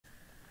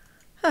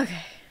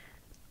Okay.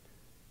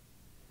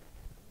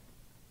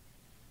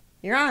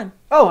 You're on.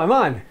 Oh, I'm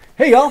on.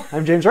 Hey, y'all.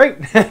 I'm James Wright,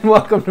 and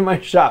welcome to my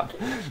shop.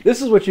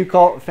 This is what you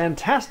call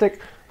fantastic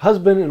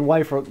husband and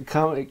wife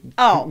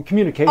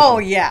communication. Oh,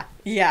 yeah.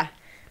 Yeah.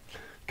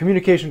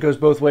 Communication goes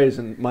both ways,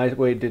 and my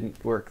way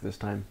didn't work this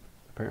time,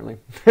 apparently.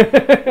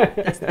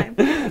 This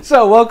time.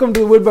 So, welcome to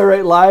the Wood by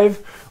Wright Live,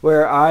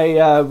 where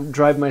I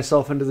drive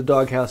myself into the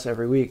doghouse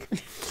every week.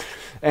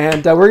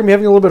 And we're going to be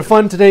having a little bit of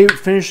fun today,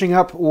 finishing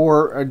up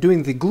or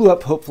doing the glue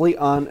up, hopefully,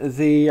 on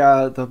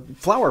the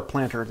flower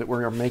planter that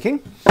we're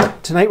making.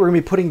 Tonight we're going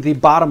to be putting the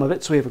bottom of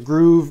it, so we have a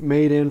groove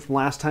made in from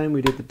last time.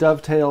 We did the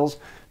dovetails,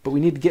 but we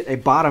need to get a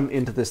bottom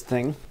into this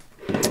thing,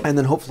 and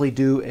then hopefully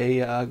do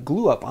a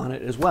glue up on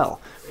it as well,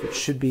 which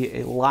should be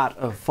a lot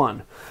of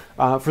fun.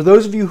 For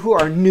those of you who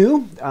are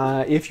new,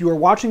 if you are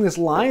watching this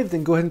live,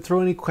 then go ahead and throw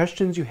any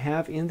questions you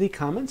have in the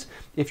comments.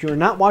 If you are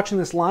not watching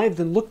this live,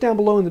 then look down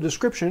below in the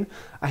description.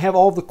 I have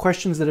all of the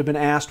questions that have been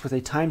asked with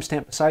a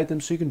timestamp beside them,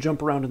 so you can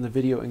jump around in the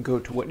video and go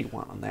to what you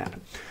want on that.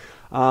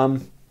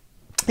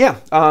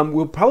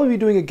 We'll probably be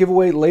doing a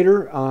giveaway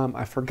later.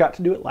 I forgot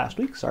to do it last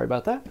week. Sorry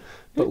about that.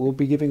 But we'll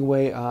be giving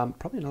away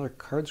probably another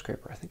card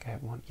scraper. I think I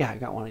have one. Yeah, I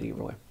got one to give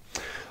away.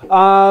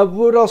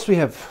 What else do we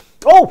have?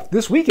 Oh,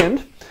 this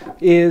weekend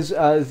is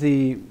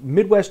the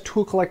Midwest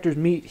Tool Collectors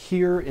Meet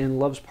here in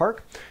Loves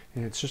Park,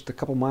 and it's just a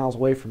couple miles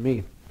away from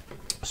me.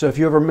 So if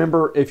you are a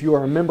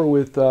member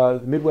with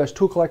the Midwest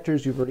Tool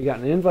Collectors, you've already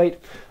gotten an invite.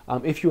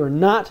 If you are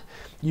not,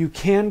 you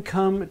can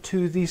come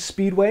to the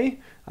Speedway.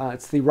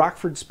 It's the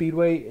Rockford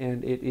Speedway,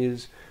 and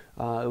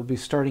it'll be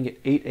starting at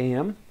 8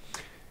 a.m.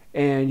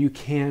 And you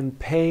can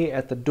pay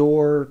at the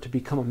door to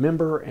become a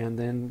member, and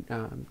then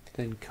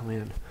come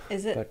in.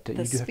 Is it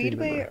the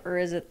Speedway or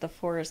is it the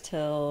Forest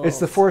Hills? It's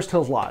the Forest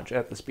Hills Lodge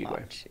at the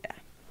Speedway. Lodge, yeah.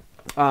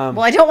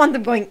 Well, I don't want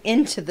them going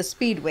into the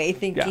Speedway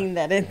thinking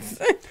that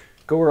it's...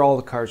 Go where all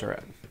the cars are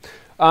at.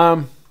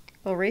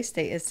 Well, race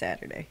day is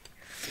Saturday.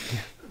 Yeah,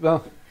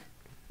 well,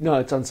 no,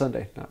 it's on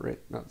Sunday,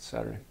 not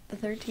Saturday. The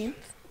 13th?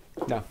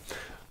 No.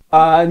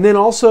 And then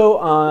also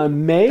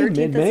on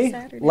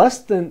mid-May, less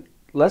than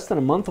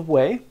a month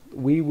away,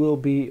 we will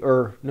be,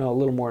 or no, a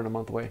little more than a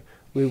month away,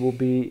 we will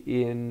be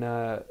in,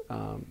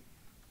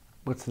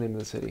 what's the name of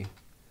the city?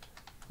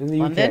 In the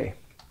London?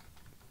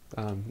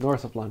 UK.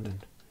 North of London.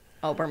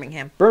 Oh,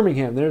 Birmingham.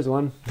 Birmingham, there's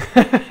one.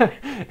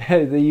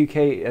 The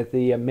UK at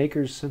the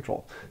Makers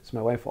Central. So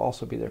my wife will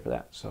also be there for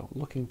that. So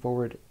looking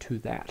forward to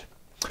that.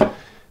 Did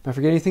I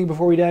forget anything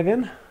before we dive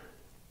in? I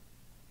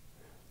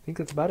think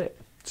that's about it.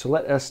 So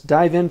let us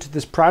dive into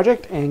this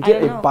project and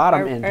get a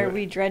bottom into it. Are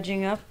we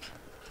dredging up?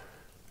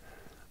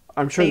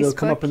 I'm sure they'll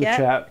come up in the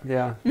chat.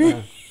 Yeah.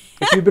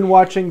 If you've been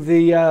watching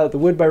the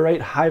Wood by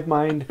Wright Hive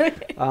Mind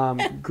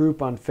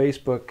group on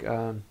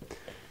Facebook,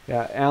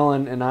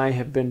 Alan and I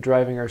have been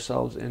driving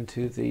ourselves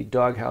into the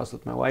doghouse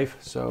with my wife,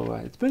 so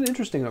it's been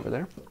interesting over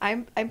there.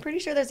 I'm pretty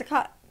sure there's a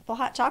couple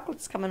hot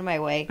chocolates coming my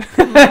way.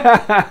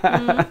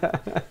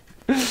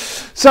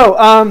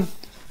 So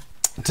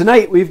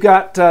tonight we've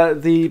got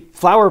the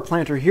flower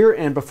planter here,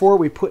 and before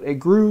we put a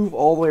groove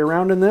all the way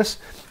around in this,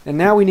 and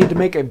now we need to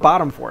make a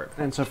bottom for it.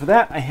 And so for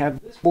that I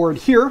have this board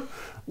here,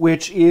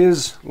 which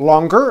is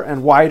longer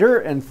and wider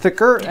and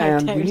thicker,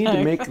 and we need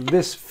to make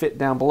this fit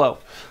down below.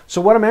 So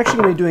what I'm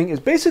actually going to be doing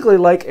is basically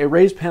like a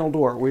raised panel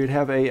door, where you'd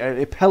have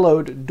a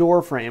pillowed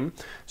door frame,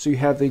 so you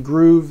have the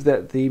groove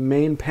that the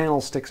main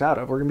panel sticks out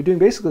of. We're going to be doing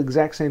basically the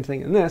exact same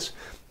thing in this,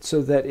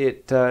 so that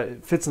it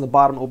fits in the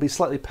bottom. It will be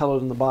slightly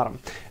pillowed in the bottom.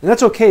 And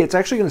that's okay. It's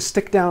actually going to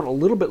stick down a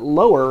little bit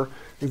lower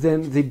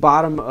than the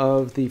bottom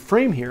of the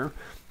frame here,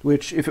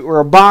 which if it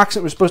were a box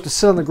that was supposed to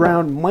sit on the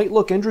ground might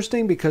look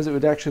interesting because it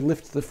would actually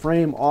lift the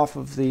frame off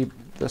of the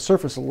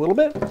surface a little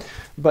bit.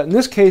 But in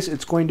this case,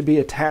 it's going to be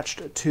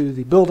attached to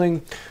the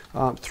building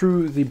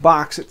through the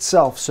box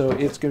itself, so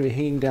it's going to be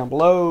hanging down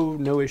below,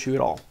 no issue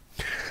at all.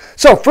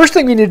 So first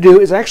thing we need to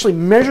do is actually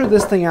measure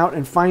this thing out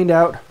and find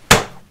out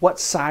what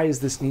size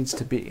this needs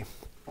to be.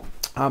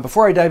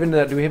 Before I dive into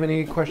that, do we have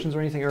any questions or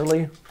anything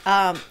early?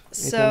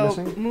 So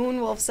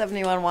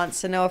Moonwolf71 wants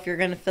to know if you're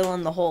going to fill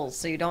in the holes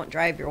so you don't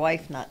drive your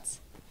wife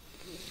nuts.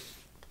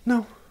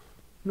 No,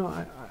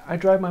 I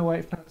drive my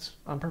wife nuts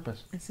on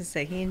purpose. I was going to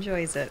say, he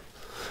enjoys it.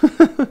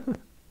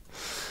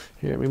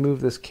 Here, let me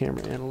move this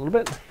camera in a little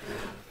bit.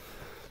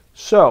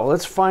 So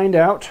let's find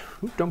out.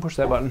 Oop, don't push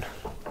that button.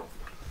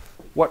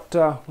 What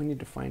we need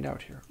to find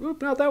out here.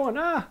 Oop, not that one.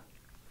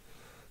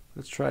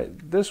 Let's try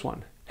this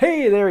one.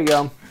 Hey, there we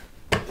go.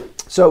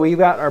 So we've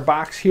got our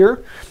box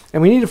here,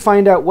 and we need to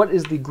find out what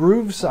is the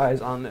groove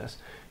size on this.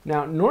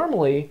 Now,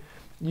 normally,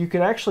 you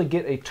could actually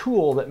get a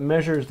tool that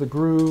measures the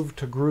groove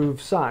to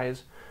groove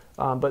size,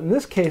 but in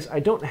this case, I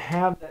don't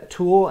have that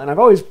tool, and I've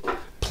always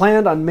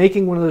planned on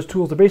making one of those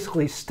tools. They're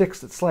basically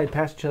sticks that slide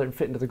past each other and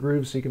fit into the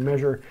groove, so you can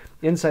measure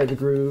inside the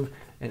groove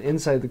and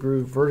inside the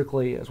groove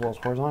vertically as well as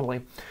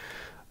horizontally.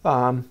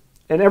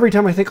 And every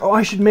time I think, oh,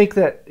 I should make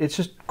that, it's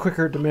just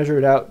quicker to measure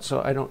it out, so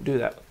I don't do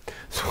that.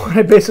 So what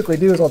I basically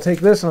do is I'll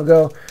take this and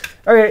I'll go,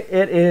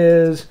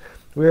 okay,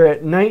 we're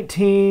at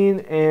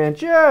 19 and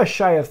just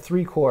shy of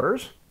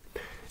 3/4.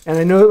 And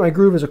I know that my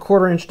groove is a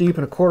 1/4 inch deep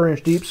and a 1/4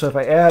 inch deep, so if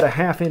I add a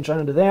 1/2 inch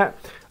onto that,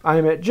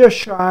 I'm at just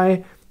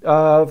shy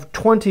of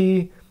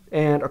 20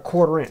 and a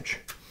 1/4 inch.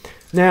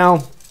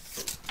 Now,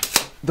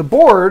 the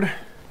board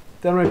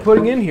that I'm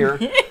putting in here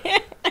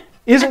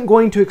isn't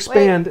going to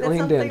expand. Wait, did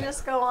something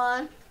just go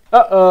on?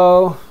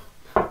 Uh-oh.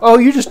 Oh,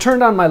 you just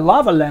turned on my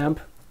lava lamp.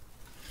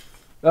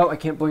 Oh, I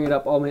can't bring it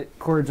up. All my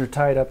cords are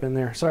tied up in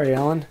there. Sorry,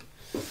 Alan.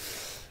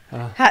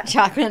 Hot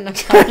chocolate in the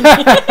front.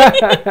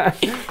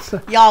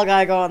 Y'all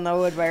gotta go on the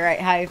wood by Wright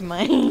hive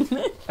mind.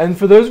 And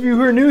for those of you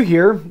who are new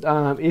here,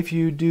 if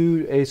you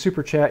do a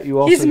super chat, you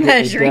also He's get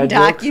measuring a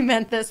dad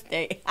document this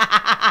day.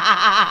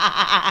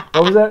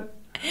 What was that?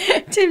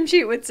 Tim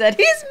Cheatwood said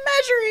he's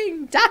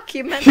measuring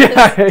document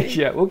this day.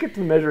 Yeah, we'll get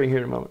to the measuring here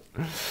in a moment.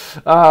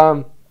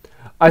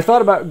 I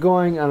thought about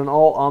going on an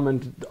all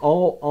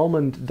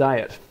almond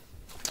diet,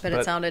 but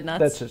it sounded nuts.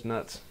 That's just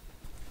nuts.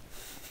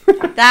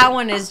 That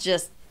one is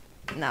just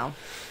no.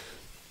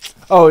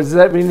 Oh, does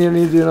that mean you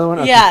need to do another one?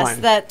 Okay, yes,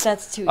 fine.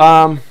 that's too.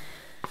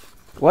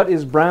 What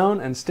is brown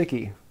and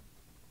sticky?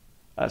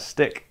 A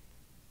stick.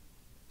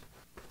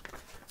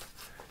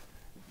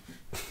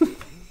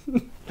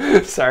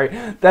 Sorry,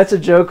 that's a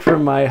joke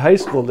from my high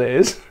school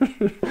days.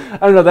 I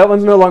don't know, that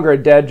one's no longer a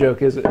dad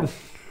joke, is it?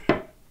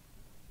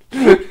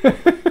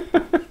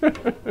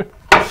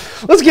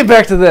 Let's get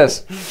back to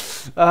this.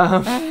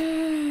 But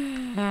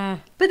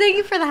thank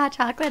you for the hot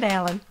chocolate,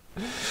 Alan.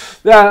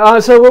 Yeah,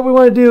 so what we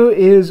want to do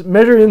is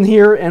measure in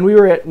here, and we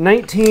were at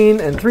 19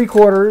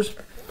 3/4.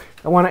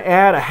 I want to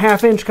add a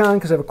 1/2 inch con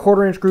because I have a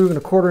 1/4 inch groove and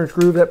a 1/4 inch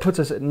groove. That puts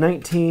us at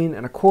 19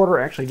 1/4,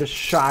 actually just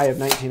shy of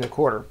 19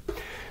 1/4.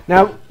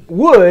 Now,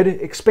 wood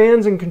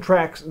expands and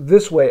contracts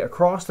this way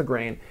across the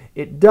grain.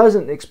 It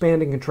doesn't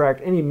expand and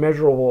contract any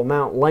measurable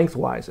amount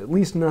lengthwise, at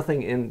least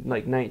nothing in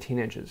like 19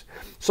 inches.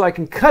 So I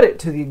can cut it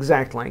to the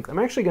exact length. I'm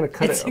actually going to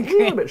cut it a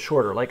little bit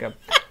shorter, like a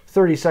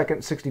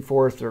 32nd,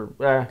 64th, or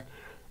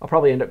I'll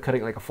probably end up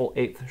cutting like a full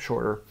 1/8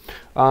 shorter.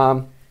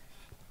 And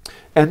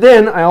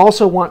then I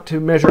also want to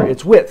measure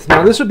its width.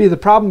 Now this would be the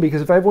problem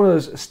because if I have one of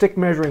those stick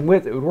measuring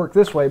width, it would work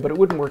this way, but it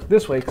wouldn't work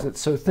this way because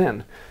it's so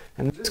thin.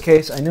 And in this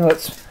case, I know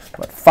it's,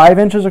 what, 5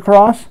 inches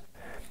across?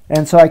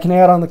 And so I can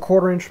add on the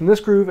 1/4 inch from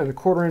this groove and the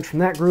 1/4 inch from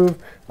that groove.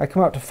 I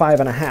come out to 5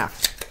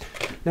 1/2.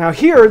 Now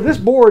here, this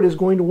board is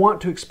going to want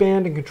to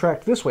expand and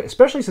contract this way,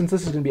 especially since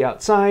this is going to be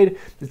outside.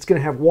 It's going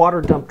to have water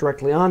dumped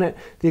directly on it.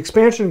 The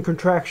expansion and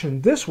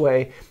contraction this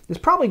way is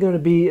probably going to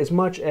be as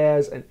much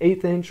as an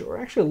 1/8 inch, or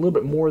actually a little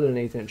bit more than an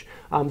 1/8 inch.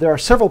 There are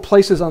several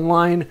places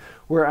online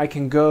where I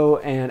can go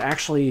and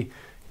actually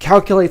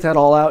calculate that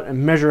all out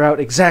and measure out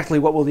exactly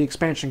what will the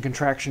expansion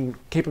contraction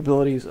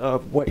capabilities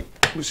of white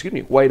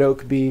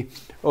oak be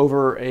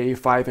over a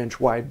 5 inch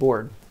wide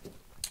board.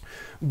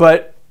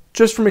 But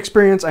just from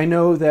experience, I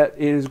know that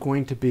it is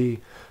going to be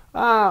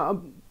a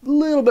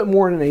little bit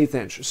more than an 1/8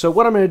 inch. So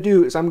what I'm going to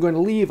do is I'm going to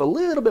leave a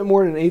little bit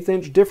more than an 1/8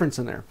 inch difference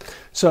in there.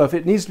 So if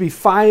it needs to be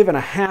 5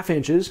 1/2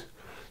 inches,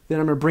 then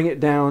I'm going to bring it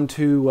down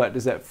to, what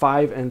is that,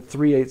 5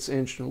 3/8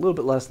 inch, and a little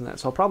bit less than that.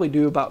 So I'll probably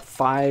do about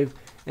 5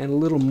 and a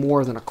little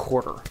more than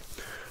 1/4.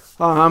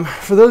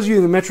 For those of you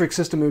in the metric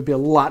system, it would be a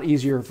lot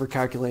easier for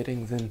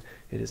calculating than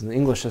it is in the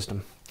English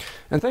system.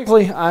 And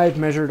thankfully, I've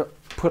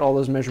put all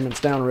those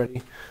measurements down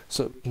already,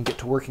 so we can get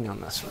to working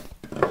on this.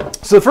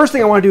 So the first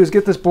thing I want to do is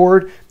get this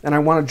board, and I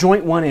want to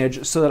joint one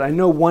edge so that I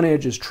know one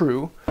edge is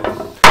true.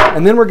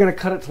 And then we're going to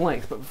cut it to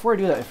length. But before I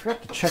do that, I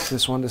forgot to check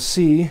this one to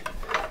see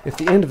if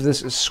the end of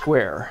this is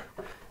square.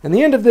 And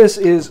the end of this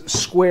is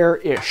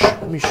square-ish.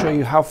 Let me show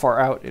you how far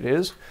out it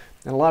is.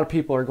 And a lot of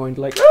people are going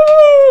to like,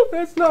 oh,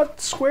 that's not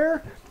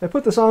square. I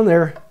put this on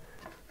there.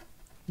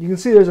 You can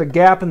see there's a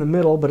gap in the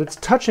middle, but it's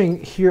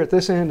touching here at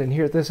this end and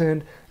here at this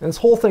end. And this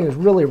whole thing is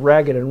really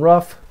ragged and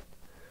rough.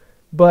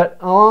 But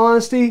in all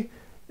honesty,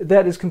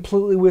 that is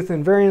completely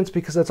within variance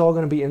because that's all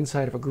going to be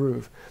inside of a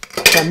groove.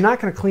 So I'm not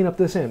going to clean up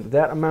this end.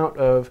 That amount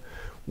of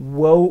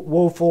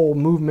woeful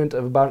movement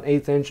of about an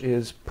 1/8 inch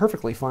is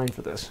perfectly fine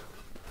for this.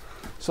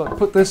 So I'll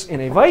put this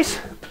in a vise,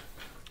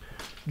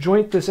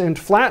 joint this end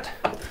flat,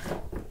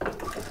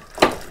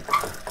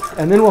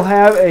 and then we'll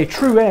have a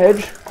true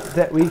edge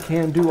that we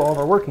can do all of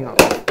our working on.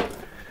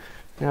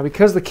 Now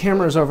because the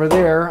camera is over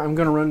there, I'm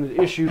going to run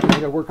into issues and I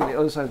got to work on the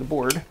other side of the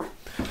board.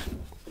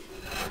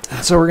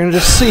 And so we're going to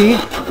just see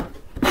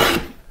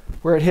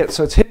where it hits.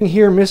 So it's hitting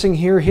here, missing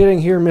here, hitting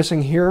here,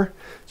 missing here.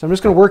 So I'm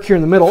just going to work here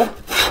in the middle.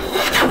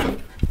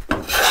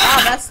 Wow,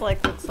 that's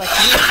like, looks like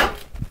me.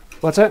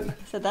 What's that? I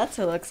said that's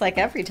what it looks like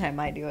every time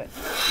I do it.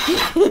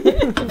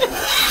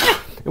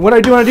 And what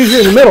I do want to do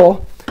here in the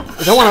middle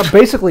is I want to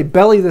basically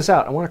belly this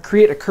out. I want to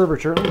create a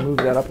curvature. Let me move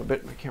that up a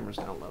bit. My camera's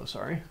down low,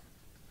 sorry.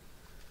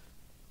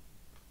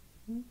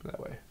 That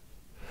way.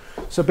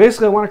 So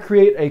basically I want to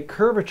create a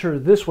curvature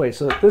this way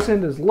so that this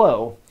end is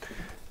low.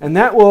 And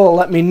that will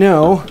let me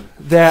know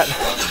that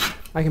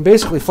I can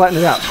basically flatten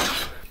it out.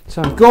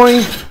 So I'm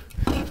going,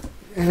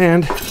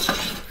 and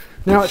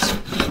now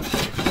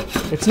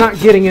it's not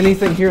getting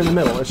anything here in the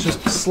middle. It's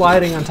just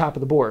sliding on top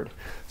of the board.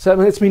 So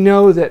that lets me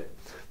know that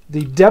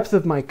the depth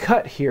of my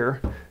cut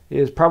here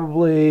is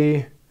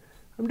probably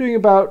I'm doing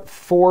about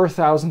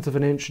 4/1000 of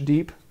an inch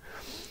deep.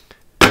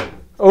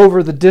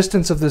 Over the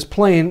distance of this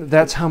plane,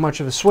 that's how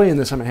much of a sway in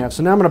this I'm going to have.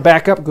 So now I'm going to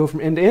back up, go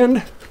from end to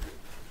end.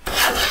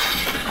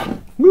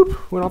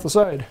 Whoop, went off the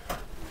side.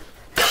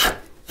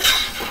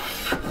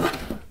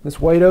 This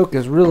white oak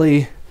is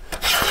really,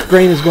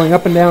 grain is going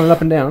up and down and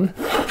up and down.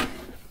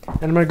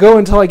 And I'm going to go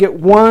until I get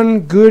one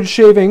good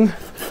shaving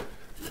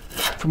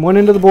from one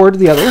end of the board to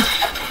the other.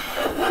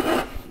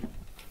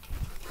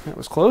 That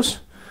was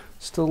close.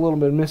 Still a little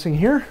bit missing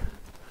here.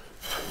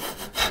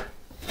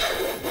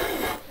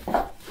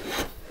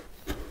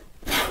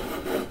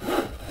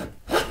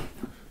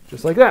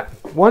 Just like that.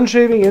 One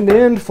shaving end to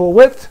end, full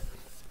width.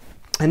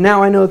 And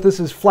now I know that this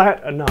is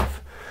flat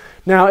enough.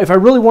 Now, if I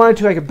really wanted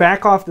to, I could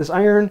back off this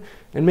iron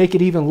and make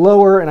it even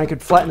lower, and I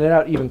could flatten it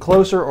out even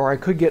closer, or I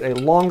could get a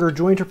longer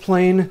jointer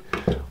plane,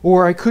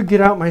 or I could get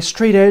out my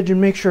straight edge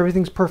and make sure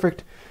everything's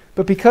perfect.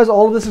 But because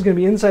all of this is going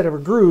to be inside of a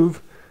groove,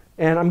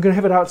 and I'm going to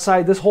have it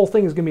outside, this whole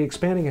thing is going to be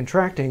expanding and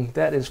contracting,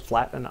 that is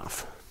flat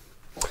enough.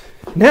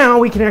 Now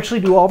we can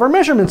actually do all of our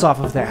measurements off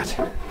of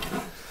that.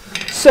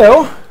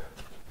 So,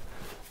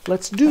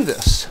 let's do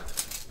this.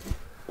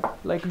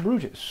 Like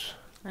Brutus.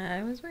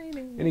 I was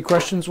waiting. Any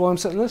questions while I'm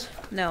setting this?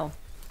 No.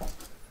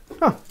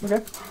 Oh,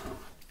 okay.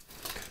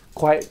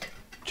 Quiet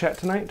chat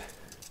tonight?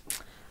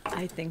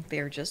 I think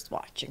they're just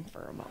watching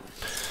for a moment.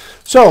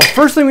 So,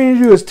 first thing we need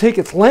to do is take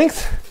its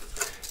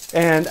length,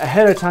 and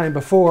ahead of time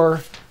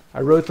before,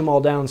 I wrote them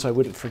all down so I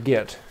wouldn't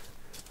forget.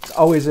 It's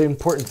always an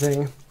important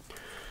thing.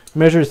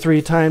 Measure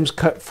 3 times,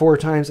 cut 4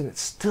 times, and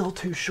it's still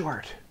too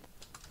short.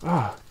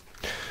 Oh.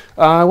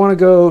 I want to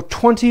go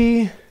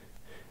 20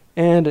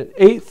 and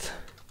 1/8.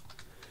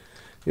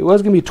 It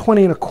was going to be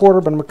 20 and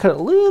 1/4, but I'm going to cut it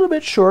a little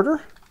bit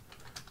shorter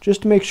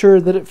just to make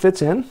sure that it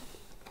fits in.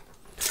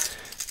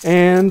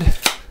 And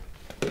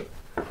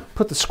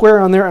put the square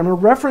on there. I'm going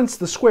to reference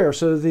the square.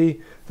 So the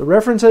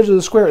reference edge of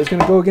the square is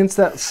going to go against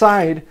that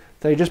side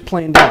that I just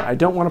planed down. I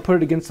don't want to put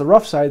it against the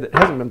rough side that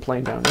hasn't been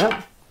planed down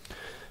yet.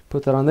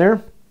 Put that on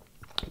there.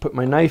 Put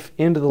my knife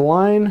into the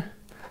line.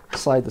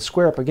 Slide the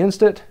square up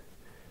against it.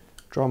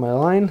 Draw my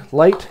line.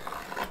 Light,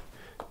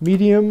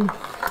 medium,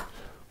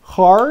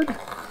 hard.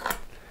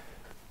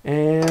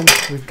 And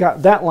we've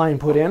got that line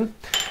put in.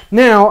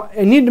 Now,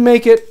 I need to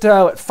make it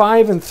 5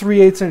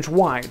 3/8 inch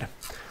wide.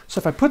 So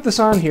if I put this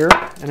on here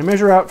and I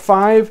measure out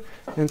 5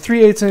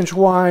 3/8 inch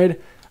wide,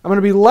 I'm going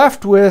to be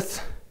left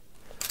with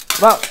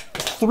about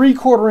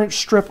 3/4 inch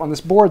strip on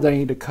this board that I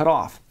need to cut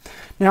off.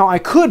 Now, I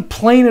could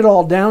plane it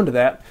all down to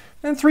that,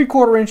 and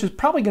 3/4 inch is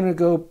probably going to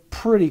go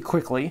pretty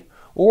quickly,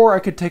 or I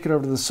could take it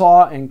over to the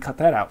saw and cut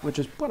that out, which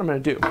is what I'm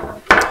going to do.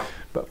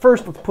 But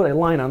first, let's put a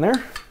line on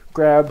there.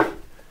 Grab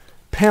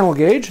panel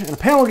gauge, and a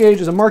panel gauge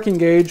is a marking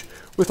gauge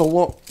with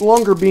a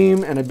longer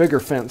beam and a bigger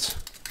fence.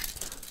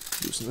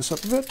 Loosen this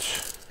up a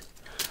bit.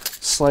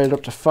 Slide it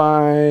up to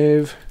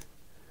 5,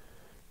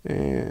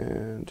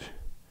 and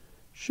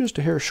just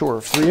a hair short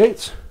of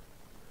 3/8.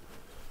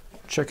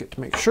 Check it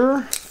to make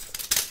sure.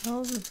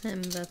 Tells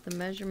him that the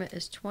measurement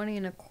is 20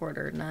 and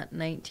 1/4, not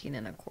 19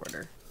 and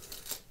 1/4.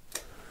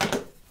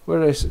 What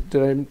did I say?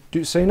 Did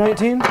I say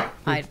 19?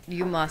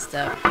 You must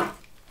have.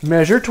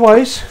 Measure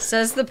twice.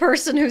 Says the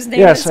person whose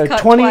name is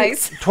cut 20,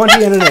 twice.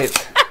 20 and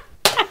 1/8.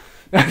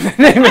 The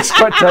name is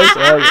cut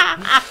twice.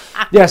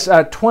 Yes,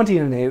 20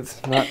 and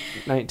 1/8, not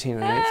 19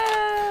 and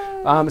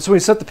 1/8. So we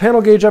set the panel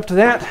gauge up to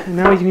that, and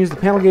now we can use the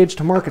panel gauge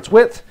to mark its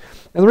width.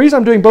 And the reason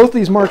I'm doing both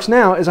these marks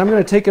now is I'm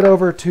going to take it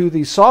over to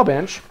the saw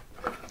bench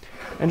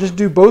and just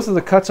do both of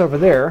the cuts over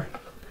there.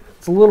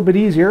 It's a little bit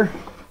easier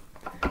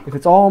if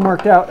it's all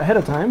marked out ahead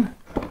of time.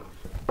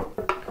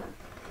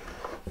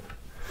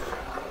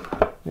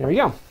 There we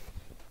go.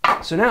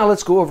 So now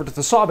let's go over to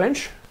the saw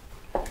bench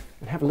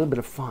and have a little bit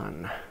of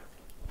fun.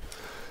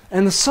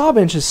 And the saw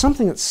bench is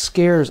something that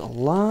scares a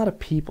lot of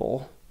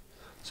people.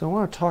 So I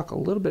want to talk a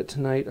little bit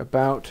tonight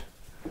about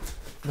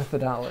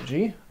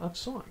methodology of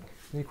sawing.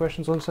 Any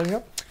questions on setting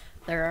up?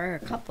 There are a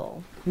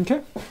couple.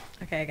 Okay.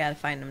 Okay, I gotta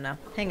find them now.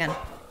 Hang on.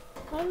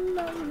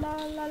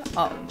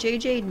 Oh,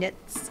 JJ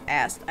Nitz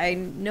asked, I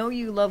know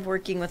you love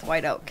working with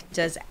white oak.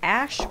 Does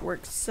ash work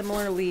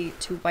similarly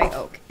to white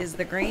oak? Is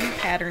the grain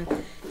pattern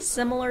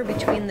similar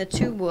between the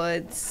two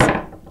woods?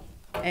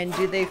 And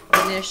do they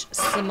finish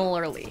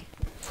similarly?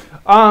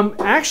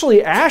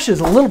 Actually, ash is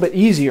a little bit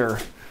easier.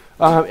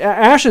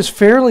 Ash is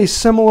fairly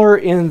similar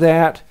in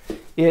that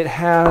it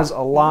has a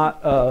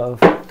lot of,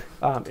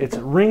 it's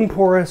ring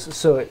porous,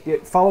 so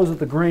it follows with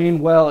the grain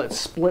well, it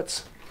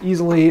splits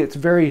easily, it's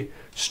very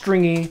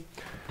stringy.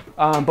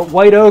 But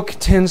white oak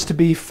tends to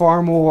be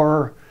far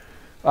more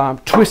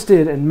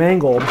twisted and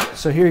mangled.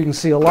 So here you can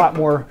see a lot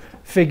more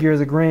figure,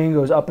 the grain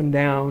goes up and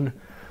down.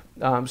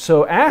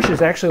 So ash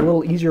is actually a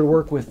little easier to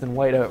work with than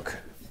white oak.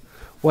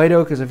 White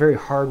oak is a very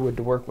hard wood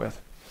to work with.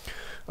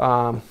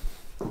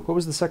 What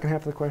was the second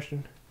half of the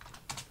question?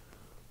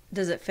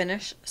 Does it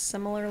finish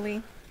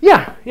similarly?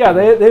 Yeah, they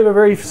have a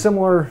very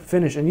similar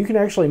finish, and you can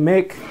actually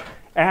make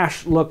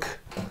ash look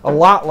a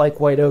lot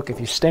like white oak if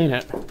you stain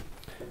it,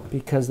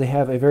 because they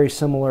have a very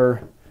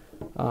similar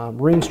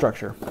ring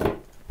structure.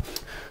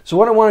 So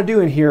what I want to do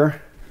in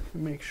here,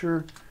 make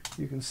sure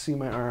you can see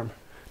my arm.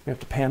 I have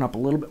to pan up a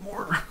little bit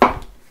more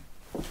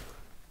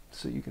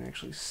so you can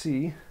actually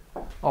see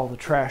all the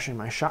trash in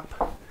my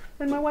shop.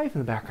 And my wife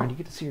in the background, you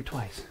get to see her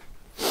twice.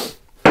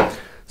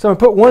 So I'm going to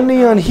put one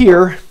knee on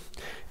here,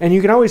 and you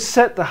can always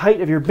set the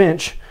height of your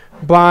bench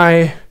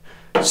by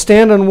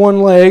stand on one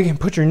leg and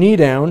put your knee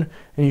down,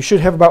 and you should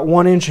have about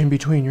 1 inch in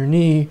between your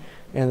knee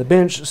and the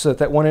bench so that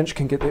that 1 inch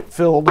can get it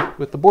filled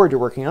with the board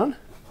you're working on.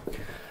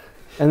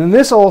 And then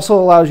this also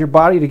allows your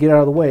body to get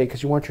out of the way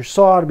because you want your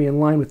saw to be in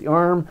line with the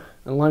arm,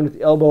 in line with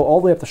the elbow, all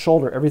the way up the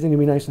shoulder, everything to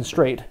be nice and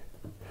straight.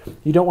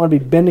 You don't want to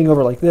be bending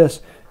over like this,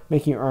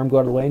 making your arm go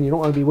out of the way, and you don't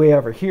want to be way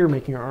over here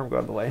making your arm go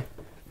out of the way.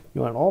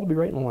 You want it all to be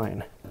right in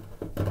line.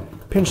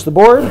 Pinch the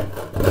board,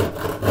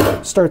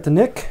 start the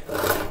nick,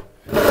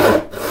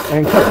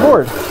 and cut the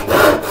board.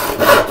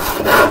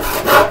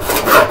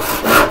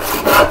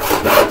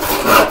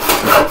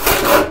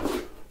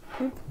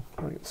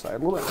 I'll get the side a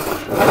little bit.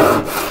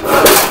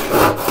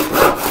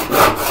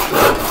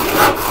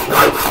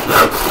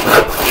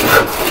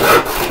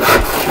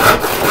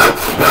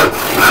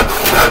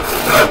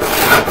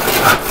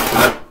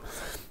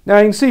 Now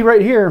you can see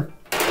right here,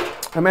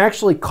 I'm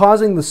actually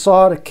causing the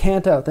saw to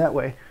cant out that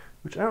way,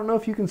 which I don't know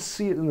if you can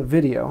see it in the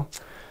video,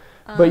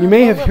 but you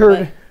may have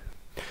heard.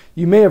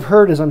 You may have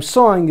heard as I'm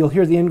sawing, you'll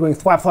hear the end going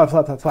flap, flap,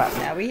 flap, flap, flap.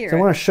 Yeah, we hear so it.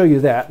 I want to show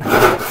you that.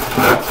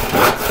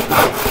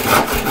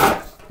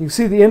 You can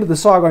see the end of the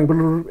saw going,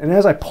 and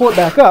as I pull it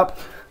back up,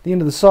 the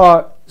end of the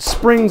saw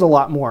springs a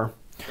lot more.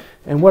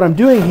 And what I'm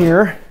doing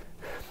here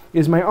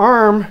is my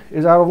arm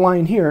is out of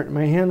line here, and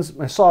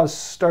my saw is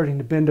starting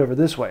to bend over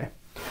this way.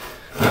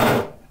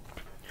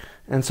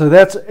 And so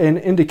that's an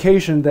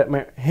indication that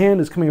my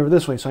hand is coming over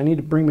this way. So I need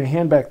to bring my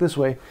hand back this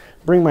way,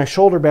 bring my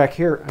shoulder back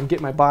here, and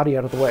get my body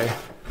out of the way.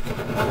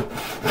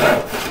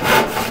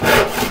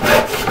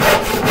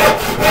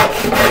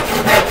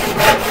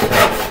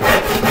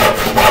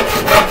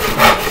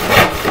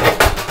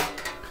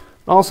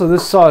 Also,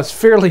 this saw is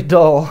fairly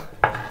dull.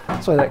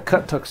 That's why that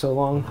cut took so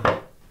long.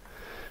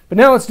 But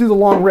now let's do the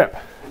long rip.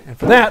 And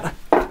for that,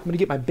 I'm going to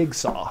get my big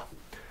saw.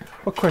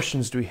 What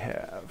questions do we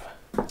have?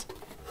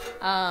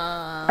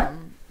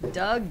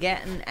 Doug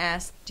Gatton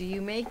asked, do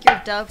you make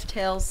your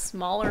dovetails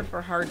smaller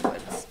for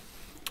hardwoods?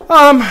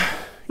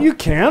 You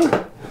can.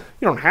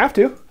 You don't have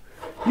to.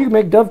 You can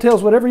make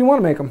dovetails whatever you want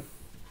to make them.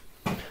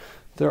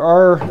 There's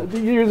going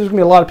to be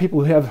a lot of people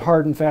who have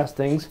hard and fast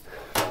things.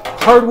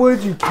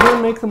 Hardwoods, you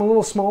can make them a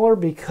little smaller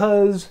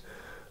because,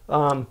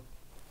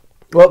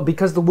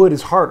 because the wood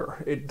is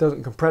harder. It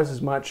doesn't compress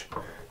as much,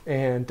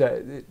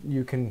 and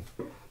you can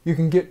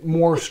get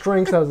more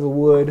strength out of the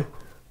wood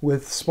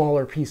with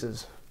smaller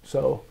pieces.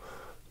 So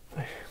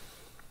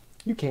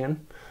you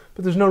can,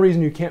 but there's no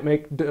reason you can't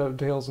make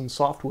dovetails in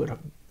softwood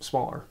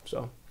smaller.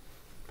 So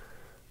I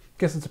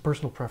guess it's a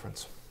personal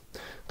preference.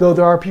 Though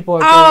there are people out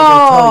there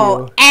that can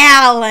tell you.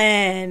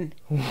 Alan!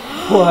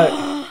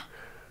 What?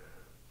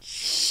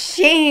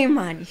 Shame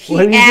on you.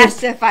 He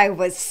asked if I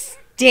was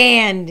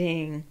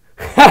standing.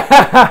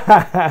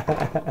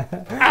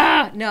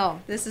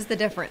 No, this is the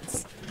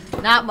difference.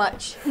 Not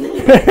much.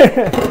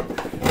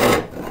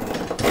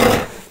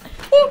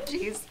 Oh,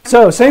 jeez.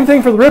 So, same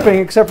thing for the ripping,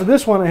 except for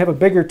this one I have a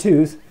bigger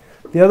tooth.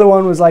 The other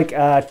one was like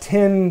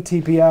 10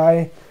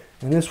 TPI,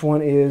 and this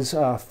one is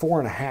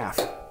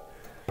 4.5.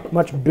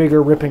 Much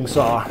bigger ripping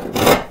saw.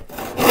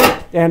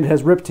 And it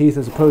has rip teeth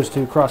as opposed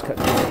to crosscut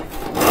teeth.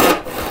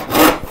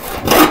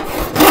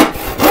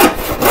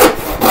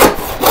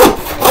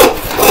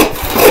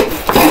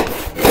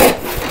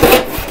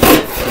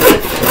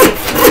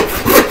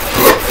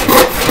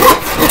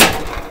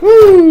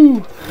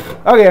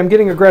 Okay, I'm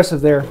getting aggressive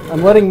there.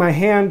 I'm letting my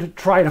hand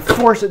try to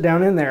force it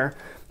down in there.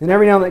 And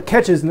every now and then it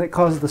catches and it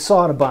causes the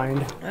saw to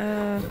bind.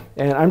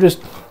 And I'm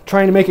just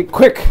trying to make it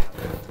quick.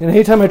 And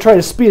anytime I try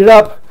to speed it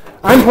up,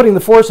 I'm putting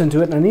the force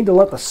into it and I need to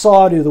let the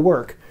saw do the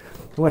work.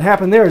 And what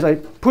happened there is I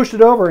pushed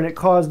it over and it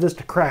caused this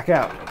to crack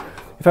out.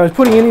 If I was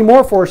putting any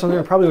more force on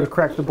there, I probably would have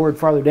cracked the board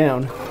farther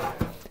down.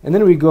 And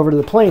then we'd go over to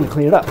the plane to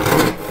clean it up.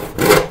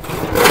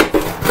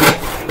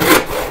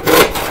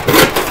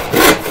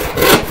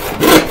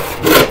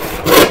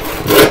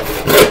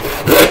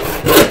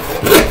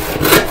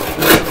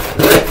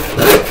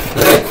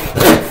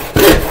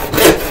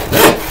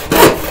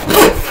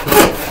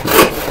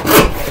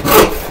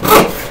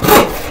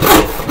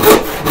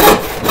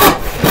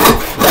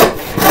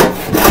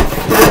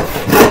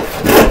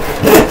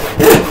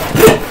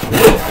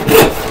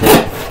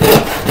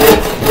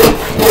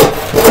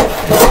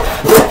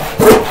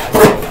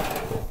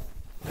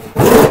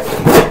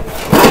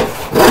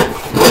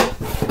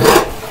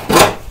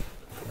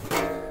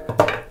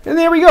 And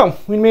there we go.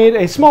 We made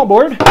a small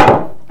board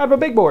out of a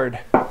big board.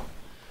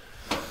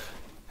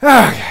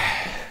 Okay.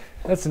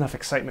 That's enough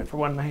excitement for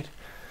one night.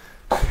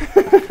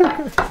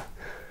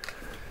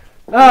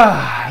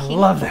 I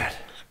love that.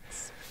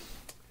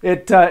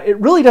 It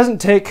really doesn't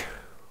take...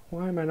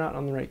 Why am I not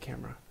on the right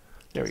camera?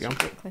 There we go.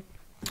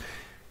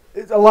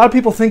 A lot of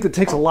people think it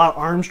takes a lot of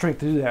arm strength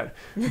to do that.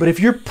 But if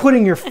you're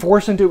putting your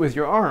force into it with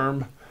your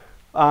arm,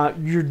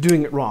 you're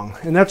doing it wrong.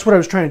 And that's what I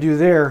was trying to do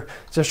there.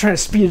 So I was trying to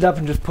speed it up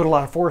and just put a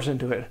lot of force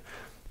into it.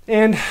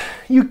 And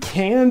you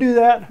can do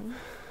that,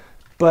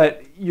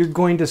 but you're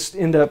going to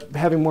end up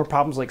having more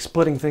problems like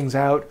splitting things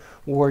out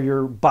or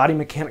your body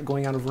mechanic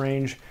going out of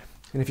range.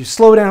 And if you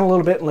slow down a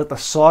little bit and let the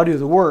saw do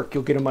the work,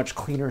 you'll get a much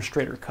cleaner,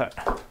 straighter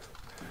cut.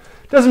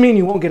 Doesn't mean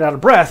you won't get out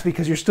of breath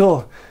because you're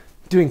still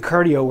doing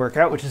cardio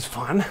workout, which is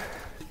fun.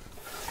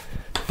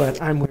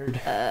 But I'm weird.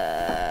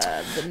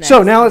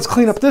 So now let's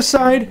clean up this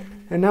side.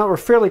 And now we're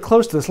fairly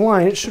close to this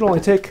line. It should only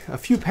take a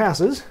few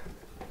passes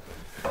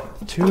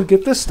to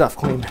get this stuff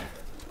cleaned.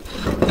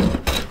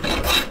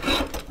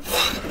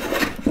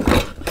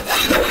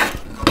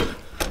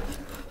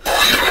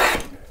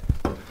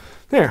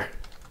 There.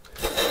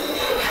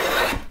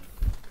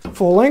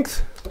 Full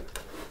length,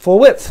 full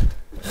width.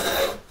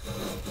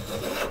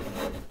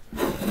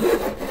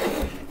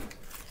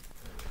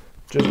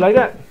 Just like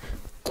that.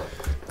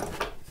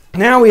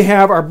 Now we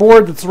have our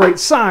board that's the right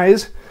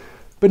size,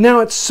 but now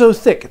it's so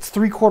thick, it's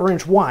 3/4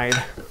 inch wide.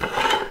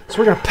 So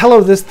we're gonna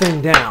pillow this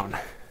thing down.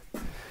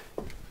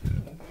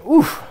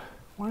 Oof,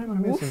 why am I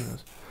missing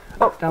those?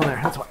 Oh, down there,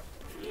 that's why.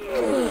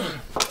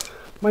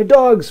 My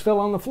dogs fell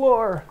on the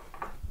floor.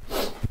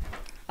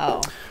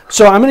 Oh.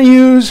 So I'm gonna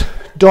use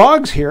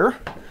dogs here,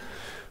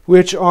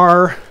 which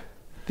are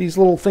these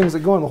little things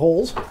that go in the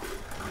holes,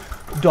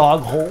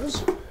 dog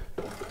holes.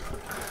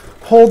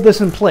 Hold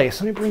this in place.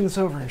 Let me bring this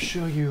over and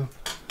show you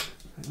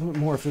a little bit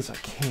more of this I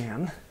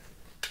can.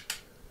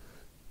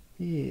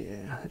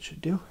 Yeah, that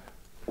should do.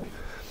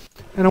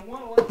 And I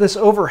want to let this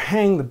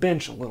overhang the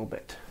bench a little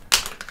bit.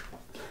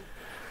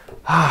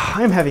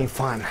 I'm having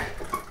fun.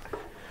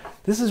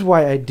 This is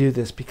why I do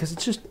this, because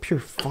it's just pure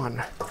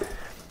fun.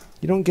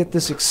 You don't get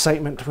this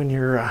excitement when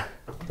you're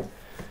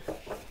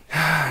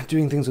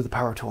doing things with a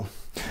power tool.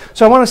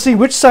 So I want to see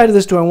which side of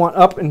this do I want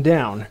up and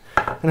down.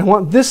 And I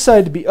want this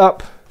side to be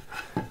up,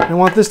 and I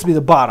want this to be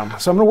the bottom.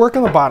 So I'm going to work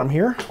on the bottom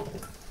here.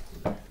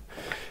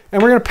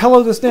 And we're going to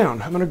pillow this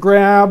down. I'm going to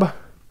grab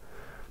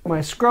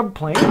my scrub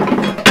plane. I'm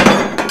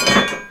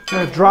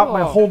going to drop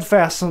my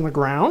holdfasts on the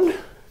ground.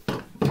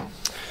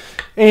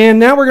 And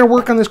now we're going to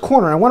work on this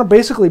corner. I want to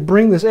basically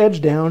bring this edge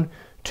down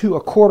to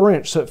 1/4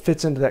 inch so it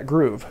fits into that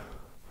groove.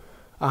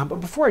 But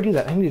before I do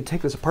that, I need to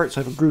take this apart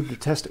so I have a groove to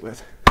test it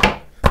with.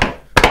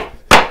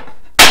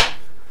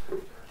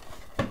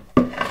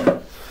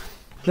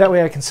 That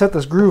way I can set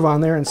this groove on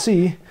there and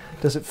see,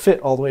 does it fit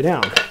all the way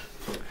down.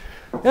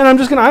 And I'm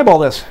just going to eyeball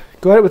this.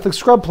 Go at it with the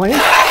scrub plane.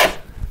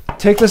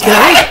 Take this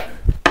down.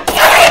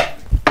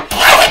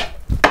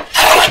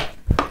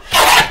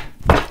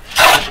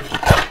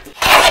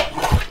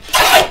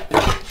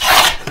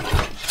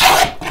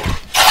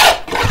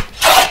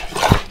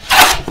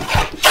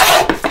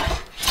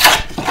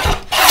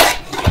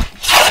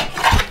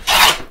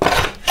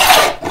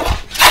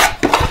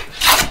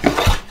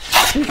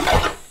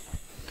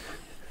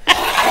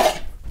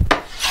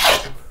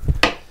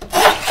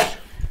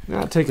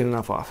 Not taking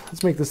enough off.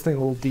 Let's make this thing a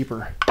little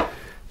deeper.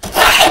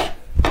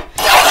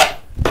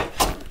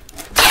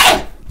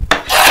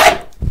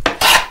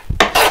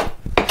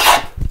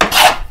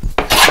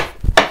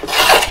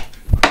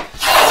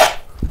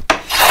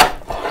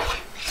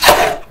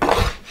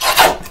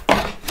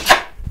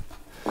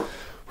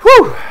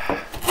 Whew!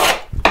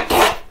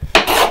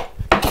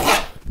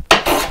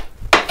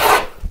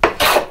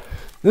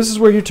 This is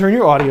where you turn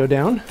your audio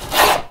down.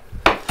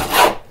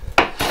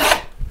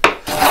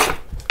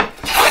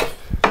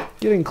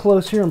 Getting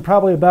close here. I'm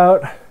probably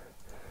about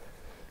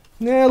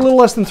a little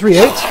less than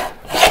 3/8.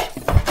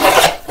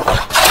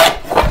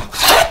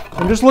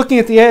 I'm just looking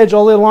at the edge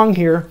all the way along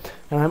here,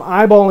 and I'm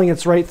eyeballing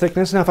its right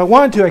thickness. Now, if I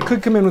wanted to, I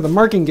could come in with a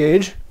marking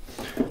gauge,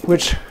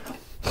 which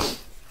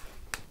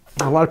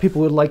a lot of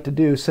people would like to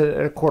do, set it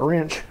at 1/4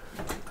 inch.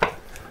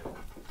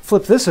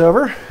 Flip this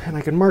over, and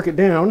I can mark it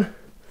down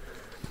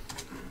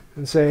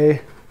and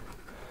say,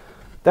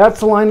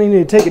 that's the line I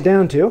need to take it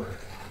down to.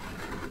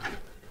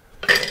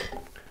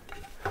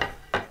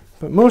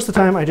 But most of the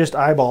time, I just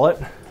eyeball it.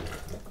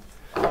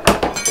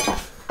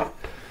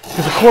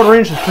 Because 1/4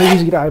 inch is pretty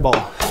easy to eyeball.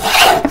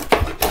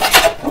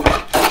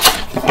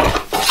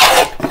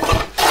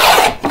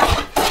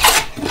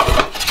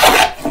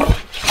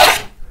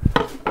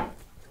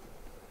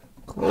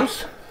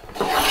 Close.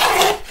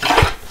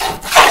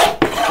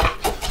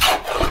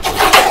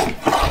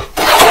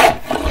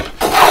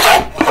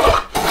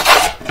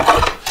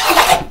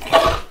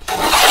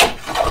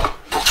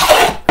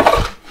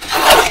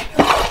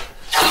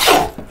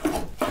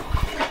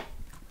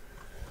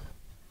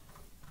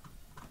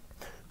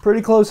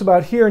 Pretty close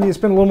about here. I need to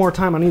spend a little more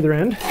time on either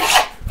end.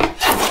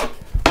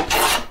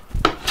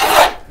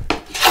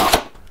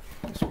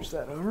 Switch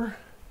that over.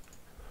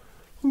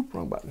 Oop,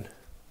 wrong button.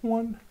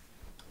 One.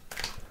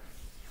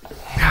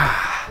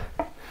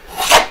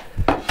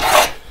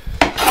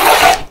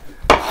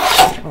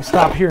 I'll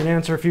stop here and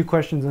answer a few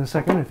questions in a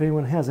second if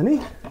anyone has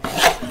any.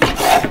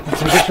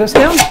 Let's get this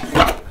down.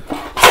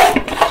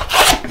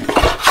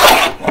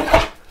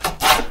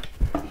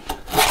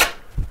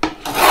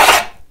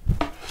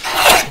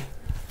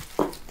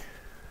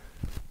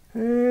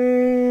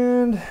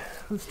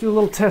 let's do a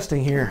little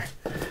testing here.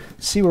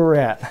 See where we're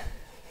at.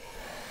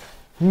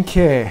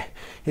 Okay,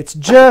 it's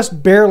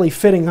just barely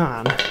fitting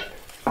on,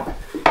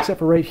 except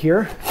for right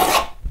here.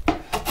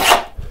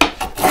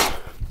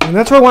 And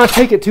that's where I want to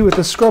take it to with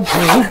the scrub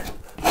plane.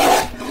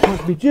 I want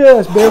it to be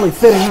just barely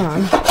fitting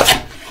on.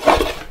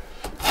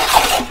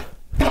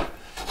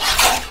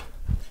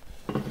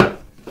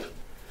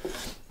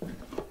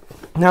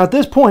 Now at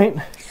this point,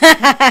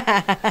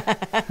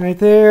 right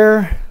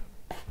there,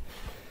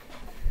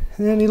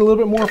 and I need a little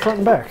bit more front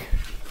and back.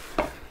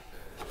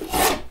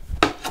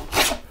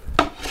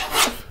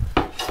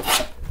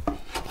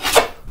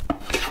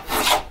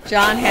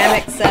 John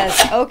Hammock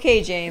says,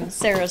 "Okay, James,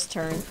 Sarah's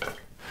turn."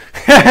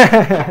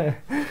 Hey,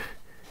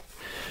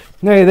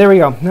 there we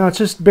go. Now it's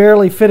just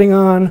barely fitting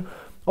on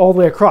all the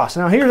way across.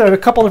 Now here there are a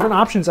couple different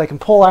options. I can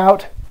pull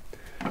out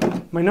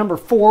my number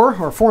 4,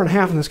 or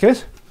 4.5 in this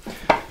case.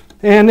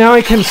 And now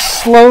I can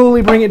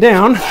slowly bring it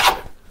down.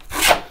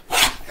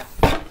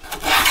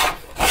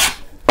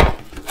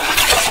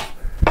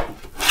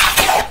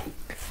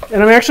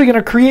 And I'm actually going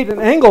to create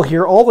an angle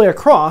here all the way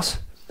across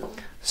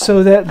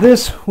so that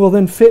this will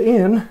then fit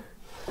in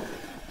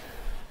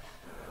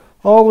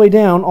all the way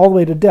down, all the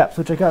way to depth,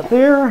 which I got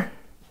there.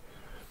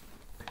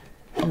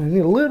 And I need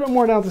a little bit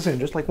more down at this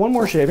end, just like one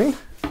more shaving.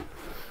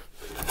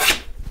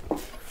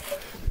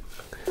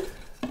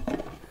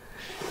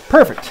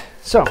 Perfect.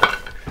 So,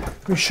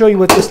 let me show you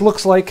what this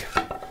looks like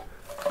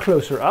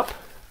closer up.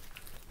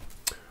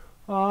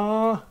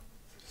 What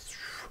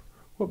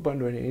button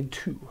do I need?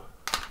 2.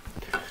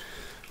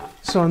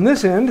 So on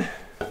this end,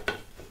 I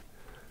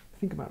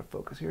think I'm out of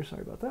focus here,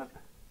 sorry about that.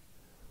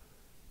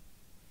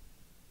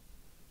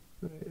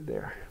 Right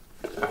there.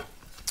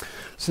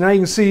 So now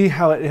you can see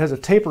how it has a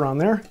taper on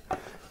there,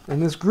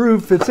 and this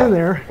groove fits in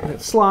there, and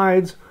it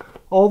slides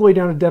all the way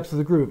down to depth of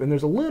the groove, and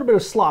there's a little bit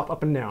of slop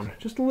up and down,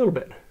 just a little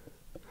bit.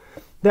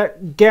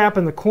 That gap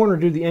in the corner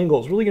due to the angle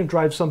is really going to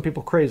drive some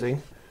people crazy,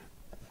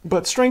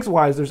 but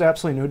strength-wise, there's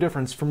absolutely no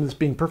difference from this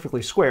being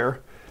perfectly square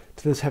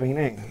to this having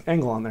an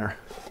angle on there.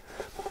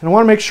 And I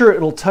want to make sure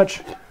it'll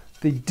touch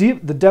the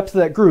depth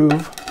of that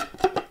groove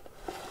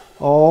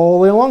all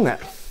the way along that.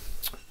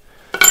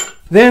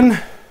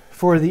 Then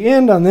for the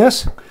end on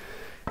this,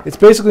 it's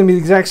basically going to be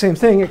the exact same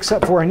thing,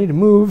 except for I need to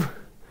move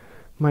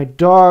my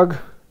dog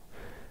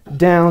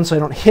down so I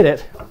don't hit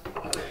it.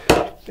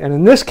 And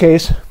in this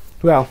case,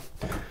 well,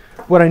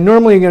 what I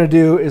normally am going to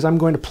do is I'm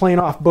going to plane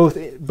off both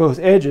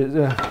edges,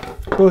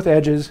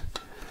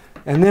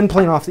 and then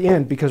plane off the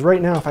end, because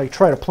right now if I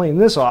try to plane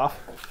this off,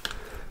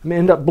 I'm going to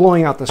end up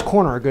blowing out this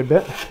corner a good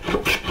bit.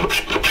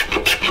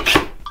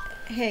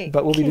 Hey,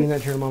 but we'll be doing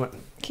that here in a moment.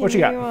 What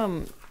you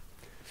got?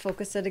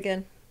 Focus it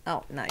again.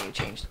 Oh, now you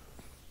changed.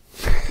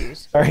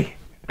 Confused. Sorry.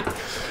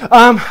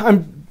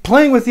 I'm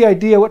playing with the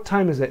idea. What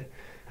time is it?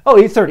 Oh,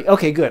 8:30.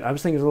 Okay, good. I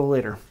was thinking a little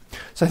later.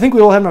 So I think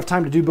we will have enough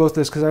time to do both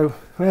this, because I'm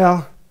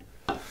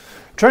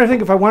trying to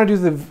think if I want to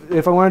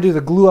do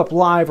the glue up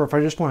live or if I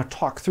just want to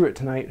talk through it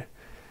tonight,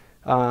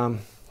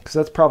 because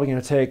that's probably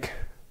going to take a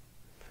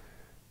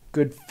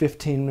good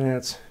 15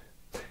 minutes.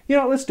 You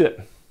know, let's do it.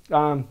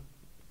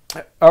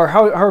 Or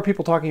how are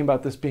people talking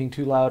about this being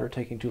too loud or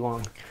taking too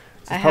long?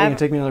 It's probably going to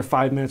take me another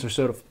 5 minutes or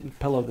so to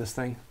pillow this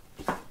thing.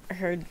 I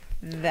heard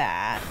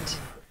that.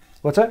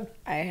 What's that?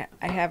 I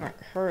haven't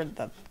heard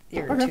that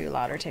you're too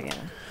loud or taking.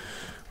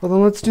 Well,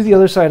 then let's do the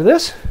other side of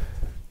this.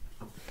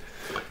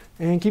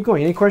 And keep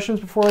going. Any questions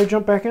before I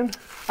jump back in?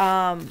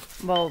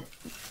 Well,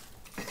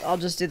 I'll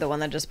just do the one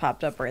that just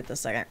popped up right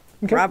this second.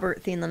 Okay.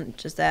 Robert Thielen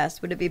just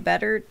asked, would it be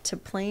better to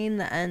plane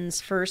the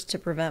ends first to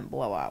prevent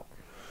blowout?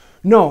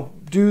 No,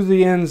 do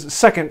the ends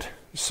second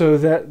so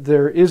that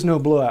there is no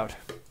blowout.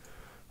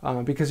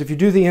 Because if you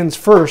do the ends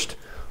first,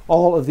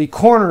 all of the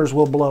corners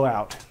will blow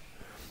out.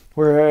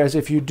 Whereas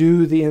if you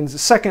do the ends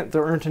second,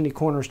 there aren't any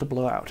corners to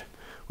blow out,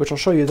 which I'll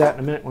show you that in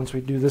a minute once we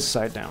do this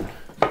side down.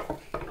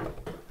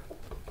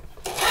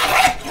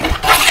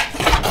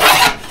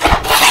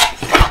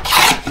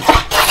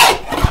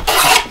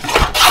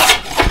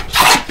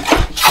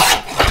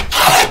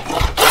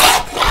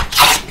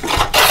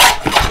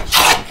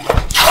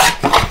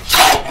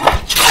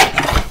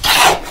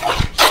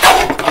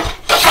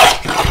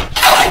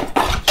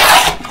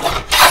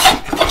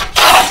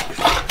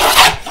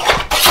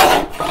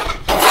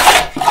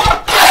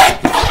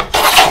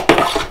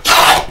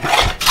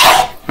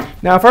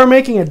 Now, if I were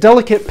making a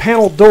delicate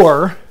panel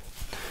door,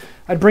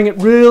 I'd bring it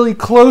really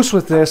close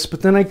with this,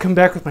 but then I'd come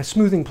back with my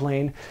smoothing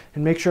plane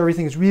and make sure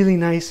everything is really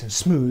nice and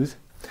smooth.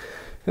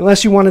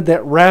 Unless you wanted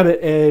that rabbit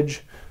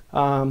edge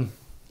all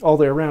the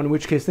way around, in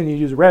which case then you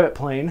use a rabbit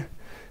plane,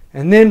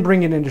 and then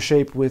bring it into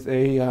shape with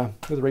a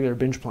regular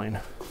binge plane.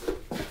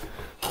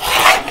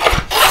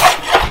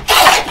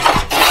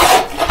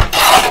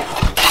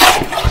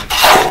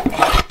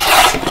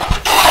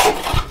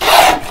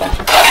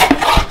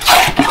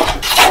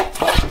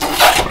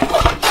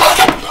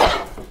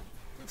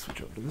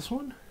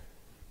 One.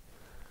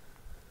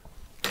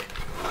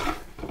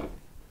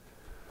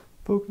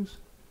 Focus.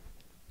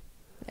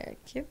 Thank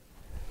you.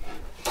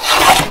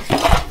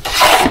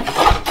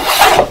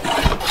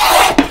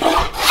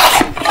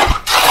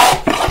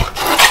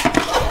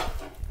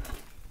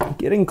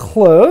 getting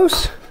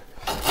close.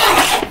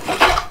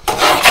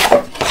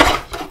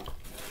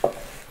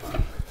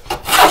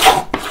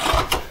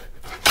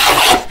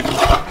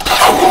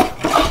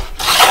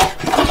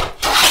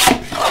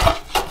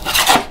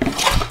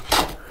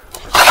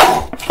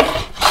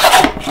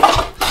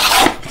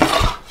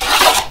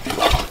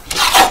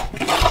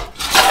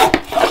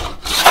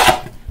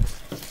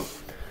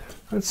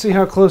 Let's see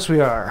how close we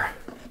are.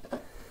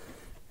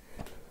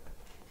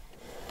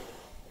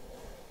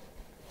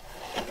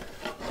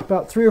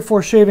 About 3 or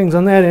 4 shavings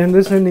on that end.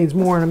 This end needs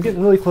more, and I'm getting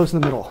really close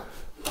in the middle.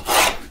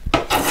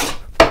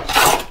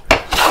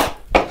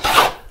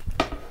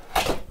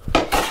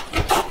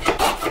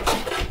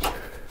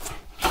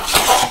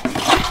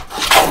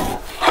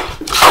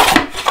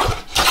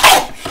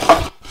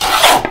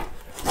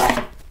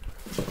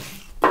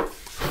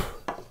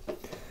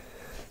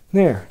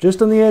 There,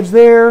 just on the edge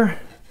there.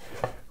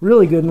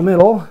 Really good in the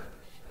middle.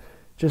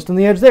 Just on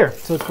the edge there.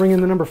 So let's bring in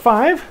the number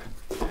 5.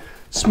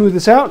 Smooth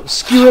this out,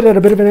 skew it at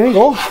a bit of an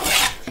angle.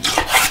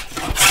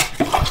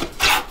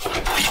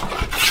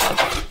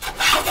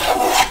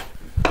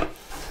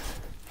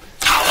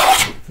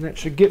 And that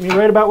should get me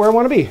right about where I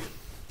want to be.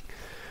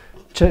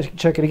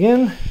 Check it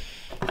again.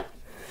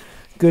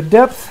 Good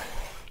depth.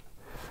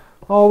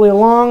 All the way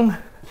along.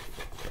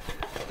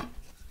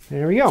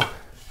 There we go.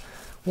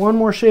 One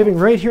more shaving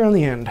right here on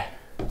the end.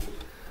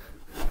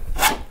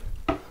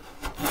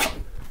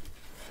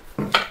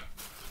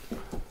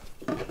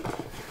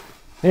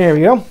 There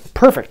we go.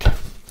 Perfect.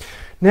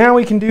 Now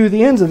we can do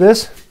the ends of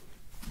this.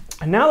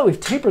 And now that we've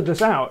tapered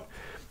this out,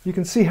 you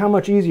can see how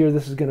much easier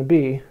this is going to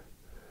be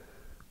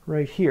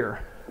right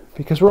here.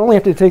 Because we're only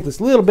have to take this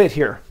little bit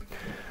here.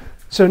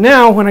 So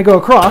now when I go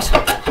across,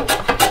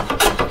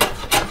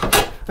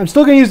 I'm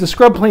still going to use the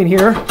scrub plane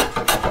here.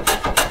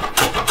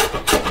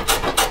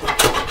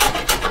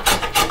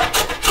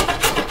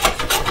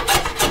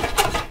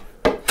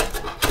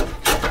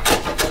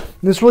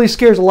 This really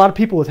scares a lot of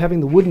people with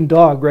having the wooden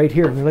dog right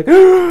here. And they're like,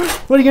 oh,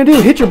 what are you going to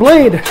do? Hit your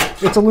blade.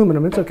 It's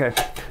aluminum. It's okay.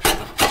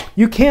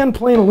 You can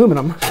plane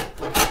aluminum.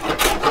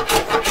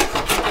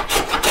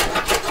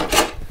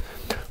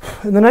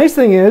 And the nice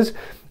thing is,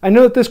 I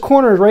know that this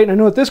corner is right, and I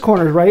know that this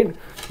corner is right.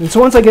 And so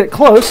once I get it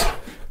close,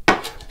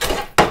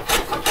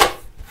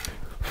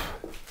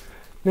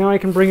 now I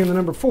can bring in the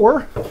number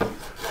 4.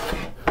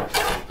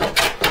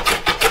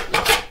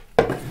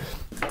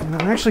 And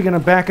I'm actually going to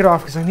back it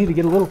off because I need to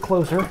get a little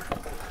closer.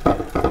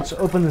 So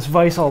open this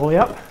vise all the way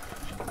up,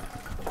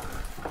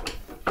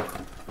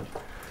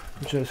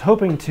 which I was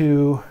hoping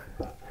to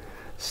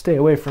stay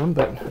away from,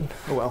 but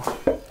oh well.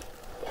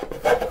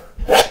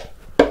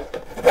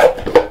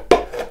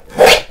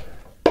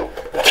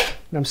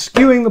 And I'm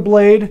skewing the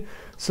blade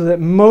so that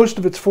most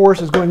of its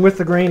force is going with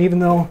the grain, even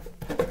though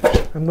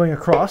I'm going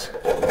across.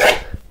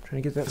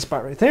 Trying to get that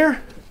spot right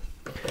there.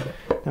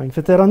 Now I can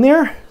fit that on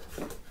there.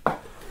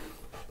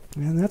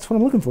 And that's what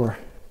I'm looking for.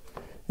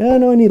 Yeah, I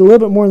know I need a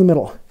little bit more in the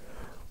middle.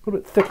 A little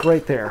bit thick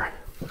right there.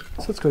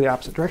 So let's go the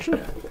opposite direction.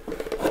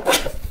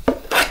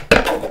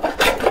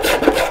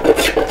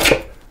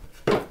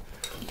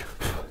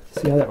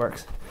 See how that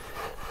works.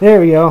 There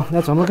we go.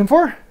 That's what I'm looking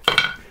for.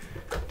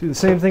 Do the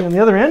same thing on the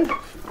other end.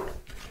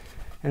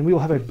 And we will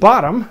have a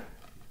bottom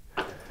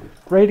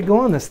ready to go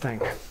on this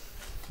thing.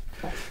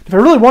 If I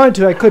really wanted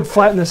to, I could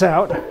flatten this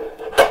out.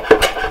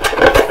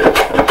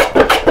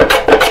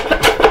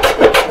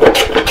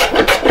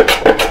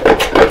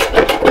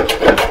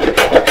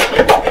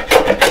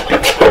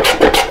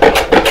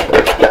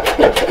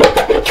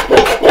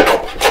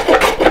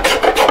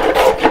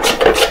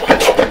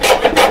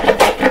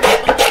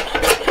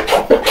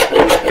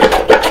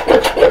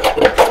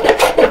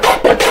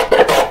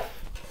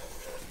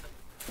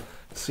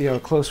 See how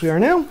close we are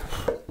now.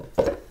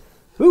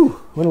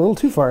 Ooh, went a little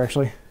too far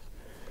actually.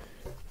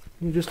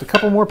 Just a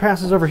couple more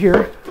passes over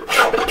here.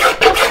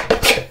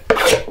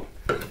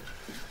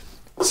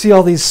 See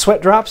all these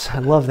sweat drops? I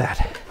love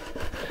that.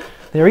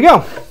 There we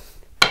go.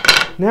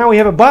 Now we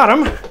have a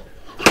bottom.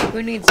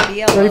 Who needs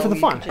BO? Ready for the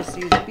fun. Just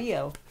use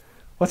BO.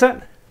 What's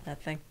that? That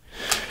thing.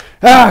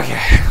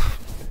 Okay.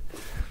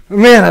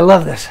 Man, I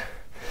love this.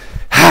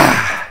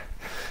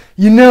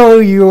 You know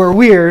you're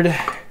weird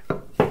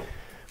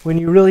when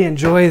you really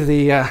enjoy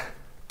the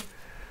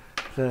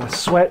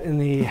sweat and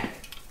the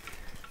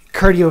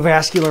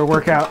cardiovascular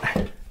workout,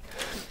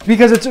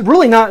 because it's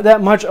really not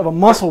that much of a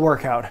muscle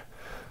workout.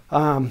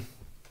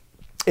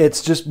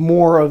 It's just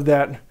more of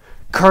that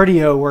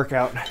cardio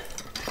workout.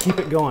 Keep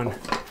it going.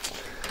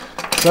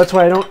 So that's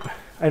why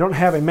I don't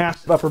have a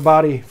massive upper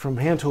body from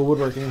hand tool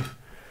woodworking,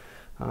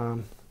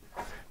 but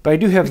I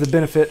do have the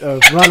benefit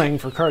of running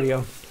for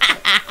cardio.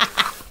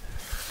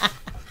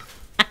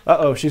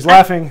 Uh-oh, she's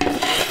laughing.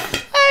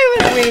 I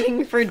was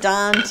waiting for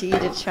Don T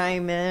to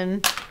chime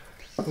in.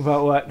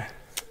 About what?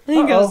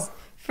 He goes,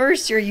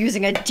 first you're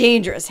using a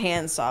dangerous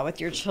handsaw with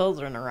your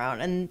children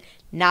around, and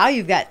now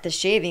you've got the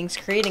shavings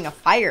creating a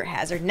fire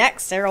hazard.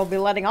 Next, Sarah will be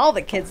letting all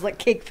the kids lick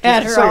cake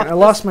batter off. I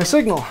lost my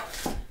signal.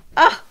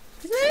 Oh,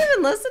 he's not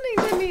even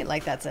listening to me.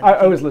 Like that's it.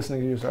 I was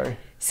listening to you, sorry.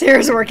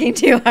 Sarah's working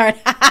too hard.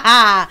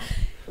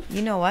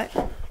 You know what?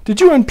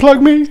 Did you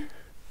unplug me? Did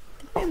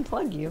I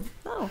unplug you?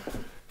 Oh.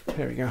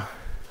 There we go.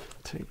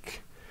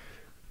 Take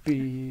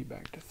B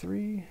back to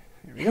 3.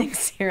 There we I go. think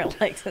Sarah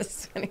likes a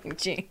spinning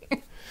G.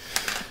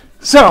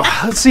 So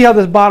let's see how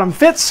this bottom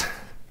fits.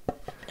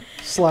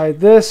 Slide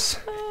this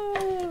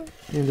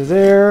into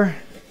there.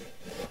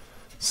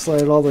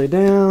 Slide it all the way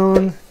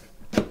down.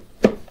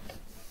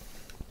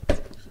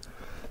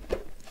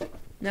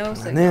 No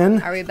signal. And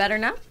then Are we better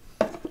now?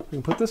 we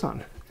can put this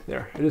on.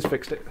 There, I just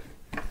fixed it.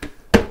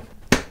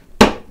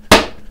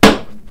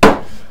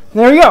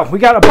 There we go. We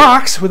got a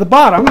box with a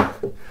bottom,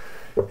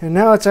 and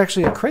now it's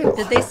actually a cradle.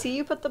 Did they see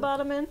you put the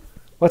bottom in?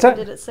 What's Or that?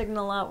 did it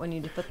signal out when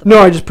you put the No,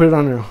 bottom? I just put it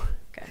on now.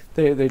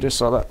 Okay. They just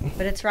saw that.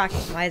 But it's rocking.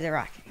 Why is it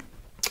rocking?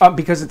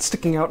 Because it's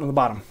sticking out on the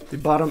bottom. The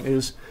bottom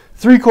is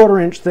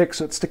 3/4 inch thick,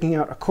 so it's sticking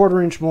out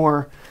 1/4 inch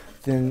more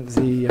than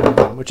the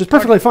bottom, which is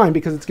perfectly fine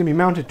because it's going to be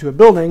mounted to a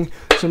building,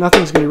 so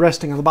nothing's going to be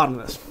resting on the bottom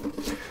of this.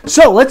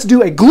 So let's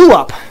do a glue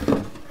up.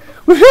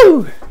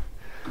 Woohoo!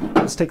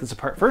 Let's take this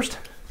apart first.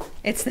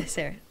 It's the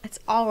Sarah. It's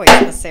always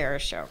the Sarah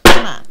show.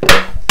 Come on.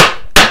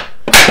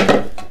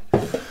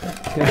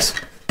 Yes.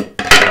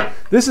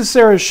 This is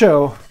Sarah's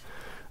show.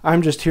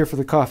 I'm just here for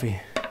the coffee.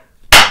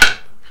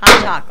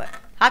 Hot chocolate.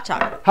 Hot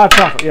chocolate. Hot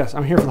chocolate, yes.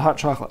 I'm here for the hot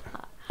chocolate.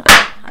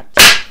 Hot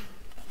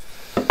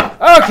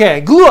chocolate.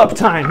 Okay, glue up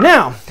time.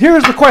 Now,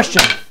 here's the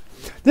question.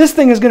 This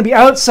thing is going to be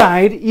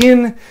outside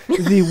in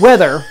the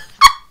weather,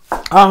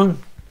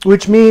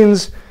 which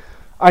means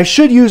I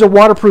should use a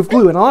waterproof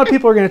glue. And a lot of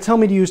people are going to tell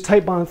me to use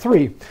Titebond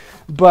 3.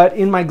 But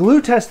in my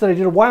glue test that I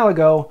did a while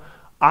ago,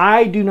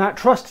 I do not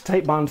trust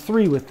Titebond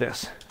 3 with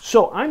this.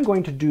 So I'm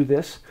going to do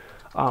this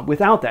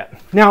without that.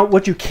 Now,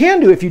 what you can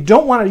do if you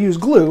don't want to use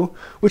glue,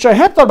 which I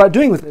had thought about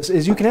doing with this,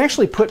 is you can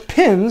actually put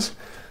pins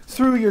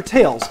through your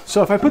tails.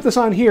 So if I put this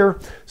on here,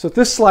 so if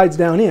this slides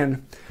down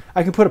in,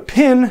 I can put a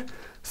pin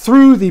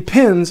through the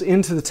pins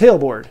into the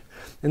tailboard,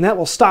 and that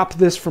will stop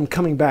this from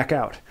coming back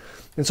out.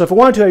 And so if I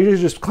wanted to, I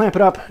usually just clamp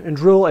it up and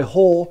drill a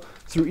hole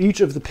through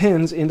each of the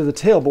pins into the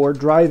tailboard,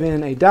 drive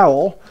in a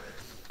dowel,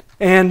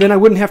 and then I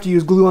wouldn't have to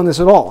use glue on this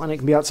at all, and it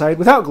can be outside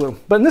without glue.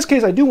 But in this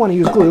case, I do want to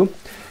use glue,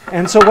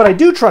 and so what I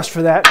do trust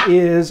for that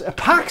is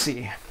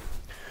epoxy,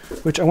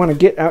 which I want to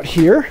get out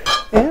here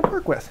and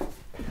work with.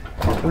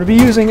 I'm going to be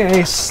using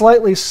a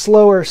slightly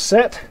slower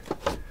set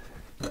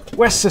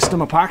West System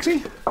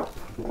epoxy.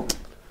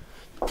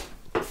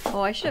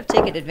 Oh, I should have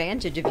taken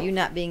advantage of you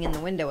not being in the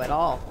window at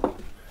all.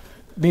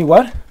 Me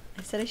what?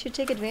 I said I should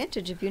take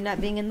advantage of you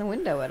not being in the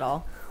window at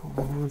all.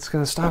 What's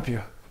going to stop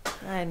you?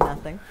 I had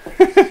nothing.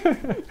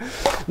 The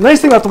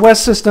nice thing about the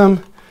West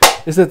System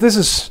is that this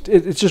is,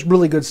 it's just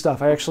really good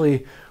stuff. I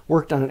actually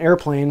worked on an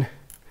airplane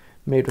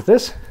made with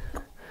this.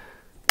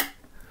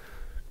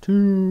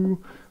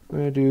 2, I'm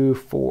going to do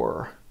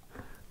 4,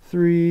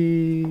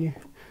 3.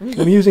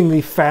 I'm using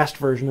the fast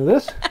version of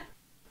this.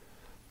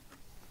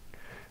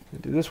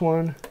 Do this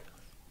one.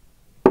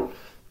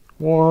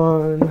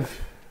 1.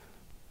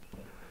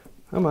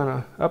 I'm on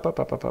a up, up,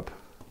 up, up, up.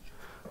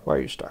 Why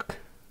are you stuck?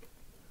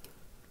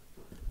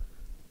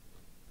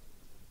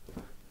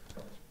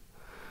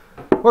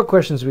 What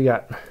questions we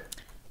got?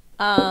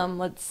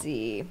 Let's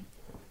see.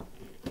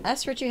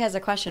 S. Ritchie has a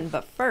question,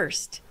 but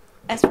first,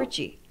 S.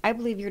 Ritchie, I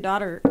believe your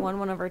daughter won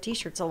one of our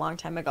t-shirts a long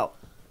time ago.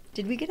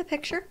 Did we get a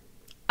picture?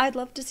 I'd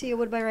love to see a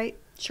Wood by Wright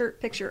shirt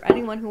picture.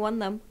 Anyone who won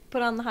them,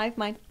 put on the hive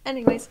mind.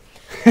 Anyways,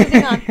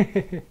 moving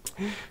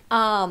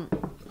on.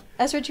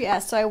 S. Ritchie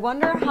asked, so I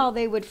wonder how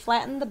they would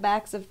flatten the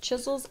backs of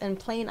chisels and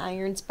plane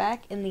irons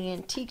back in the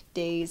antique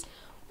days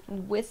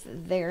with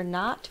their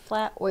not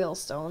flat oil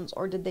stones,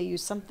 or did they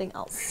use something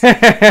else?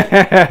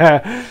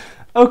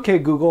 Okay,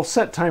 Google,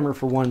 set timer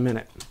for 1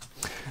 minute.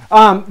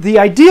 The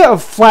idea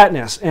of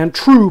flatness and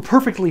true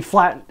perfectly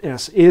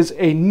flatness is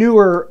a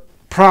newer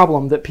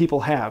problem that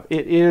people have.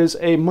 It is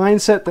a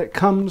mindset that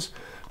comes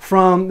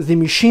from the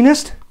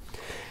machinist,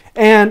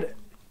 and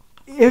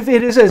if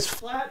it is as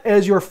flat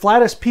as your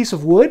flattest piece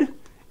of wood,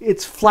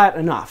 it's flat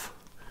enough.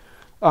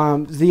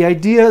 The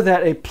idea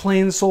that a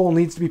plane sole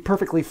needs to be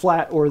perfectly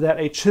flat or that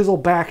a chisel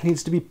back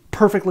needs to be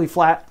perfectly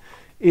flat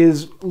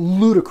is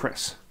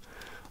ludicrous.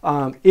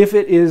 If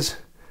it is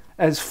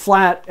as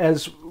flat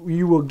as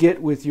you will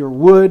get with your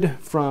wood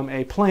from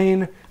a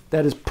plane,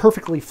 that is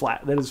perfectly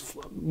flat. That is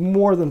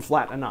more than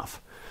flat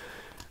enough.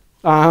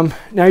 Now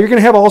you're going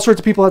to have all sorts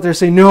of people out there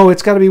say, no,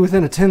 it's got to be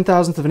within a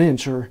 10,000th of an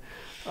inch, or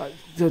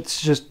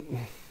that's just,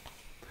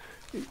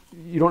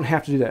 you don't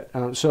have to do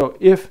that. So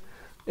if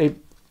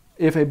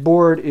a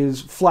board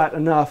is flat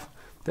enough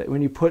that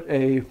when you put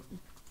a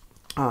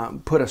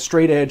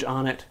straight edge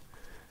on it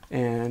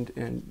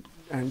and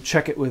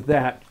check it with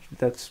that,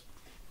 that's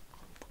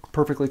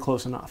perfectly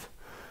close enough.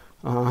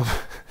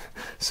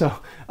 So, in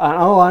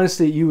all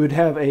honesty, you would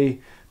have a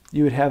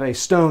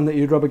stone that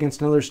you'd rub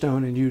against another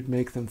stone, and you'd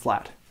make them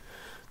flat.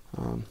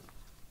 Did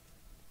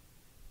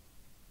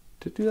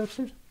it do that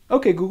upstairs?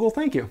 Okay, Google,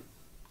 thank you.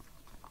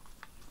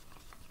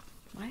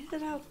 Why is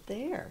it out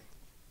there?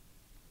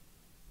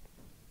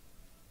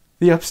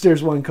 The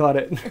upstairs one caught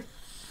it.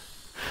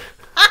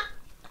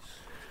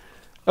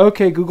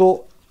 Okay,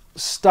 Google,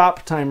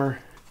 stop timer.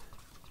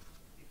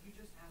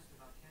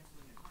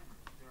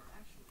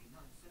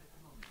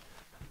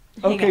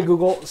 Okay,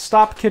 Google,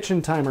 stop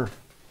kitchen timer.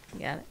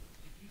 Got it.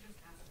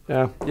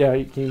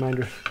 Yeah, can you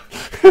mind her?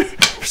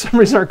 For some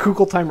reason, our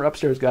Google timer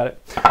upstairs got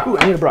it. Ooh,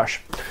 I need a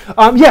brush.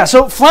 Yeah,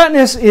 so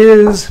flatness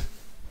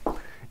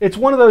it's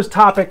one of those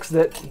topics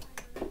that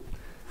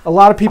a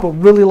lot of people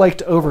really like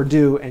to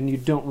overdo, and you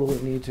don't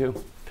really need to.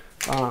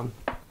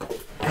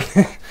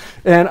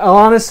 And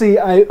honestly,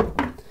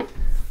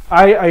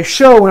 I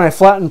show when I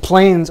flatten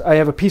planes, I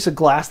have a piece of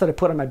glass that I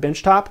put on my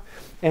bench top,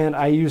 and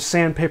I use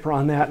sandpaper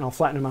on that, and I'll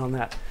flatten them on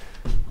that.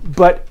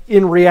 But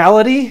in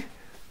reality,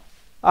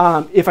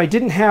 if I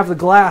didn't have the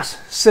glass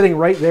sitting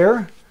right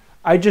there,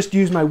 I just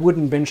use my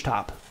wooden bench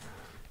top.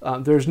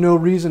 There's no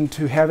reason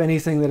to have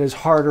anything that is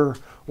harder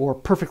or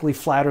perfectly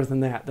flatter than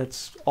that.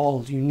 That's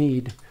all you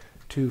need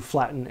to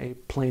flatten a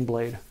plane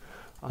blade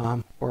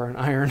or an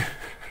iron.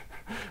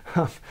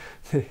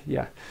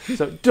 Yeah,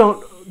 so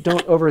don't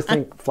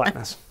overthink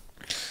flatness.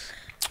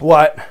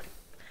 What?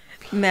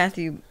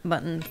 Matthew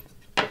Button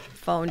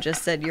phone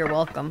just said you're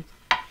welcome.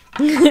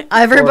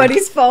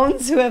 Everybody's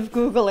phones who have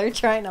Google are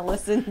trying to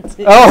listen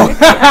to. Oh!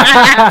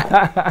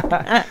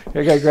 I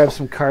gotta grab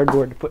some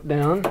cardboard to put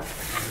down.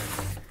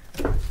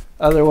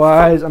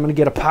 Otherwise, I'm gonna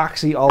get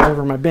epoxy all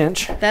over my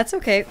bench. That's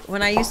okay.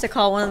 When I used to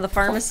call one of the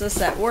pharmacists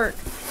at work,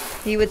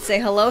 he would say,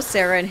 "Hello,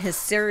 Sarah," and his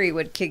Siri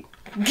would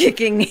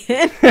kicking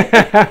in.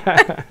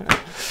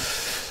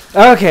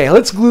 Okay,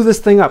 let's glue this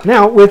thing up.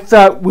 Now, with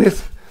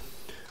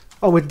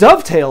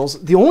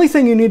dovetails, the only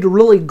thing you need to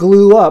really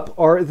glue up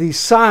are the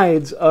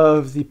sides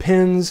of the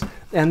pins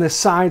and the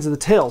sides of the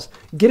tails.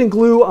 Getting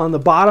glue on the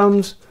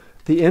bottoms,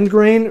 the end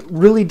grain,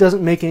 really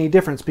doesn't make any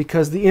difference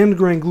because the end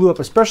grain glue up,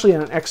 especially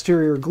on an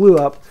exterior glue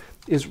up,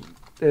 is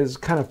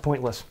kind of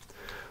pointless.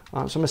 So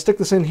I'm going to stick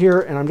this in here,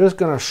 and I'm just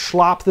going to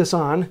slop this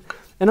on.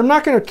 And I'm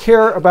not going to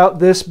care about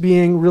this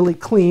being really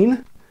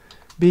clean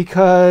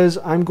because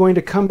I'm going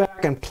to come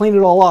back and plane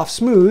it all off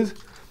smooth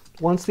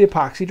once the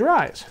epoxy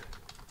dries.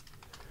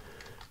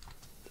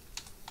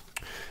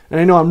 And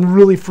I know I'm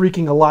really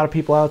freaking a lot of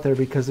people out there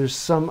because there's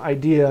some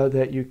idea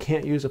that you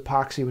can't use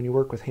epoxy when you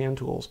work with hand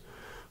tools.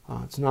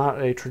 It's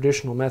not a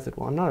traditional method.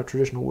 Well, I'm not a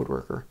traditional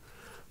woodworker.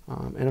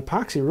 And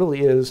epoxy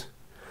really is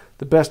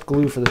the best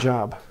glue for the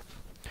job.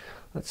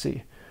 Let's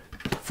see.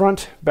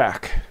 Front,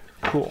 back.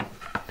 Cool.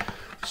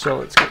 So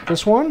let's get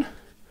this one.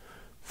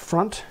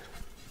 Front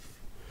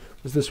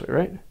is this way,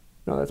 right?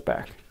 No, that's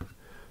back.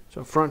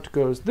 So front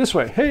goes this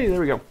way. Hey, there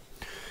we go.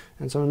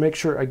 And so I'm going to make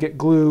sure I get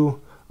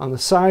glue on the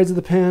sides of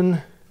the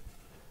pin.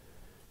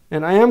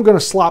 And I am going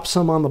to slop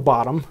some on the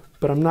bottom,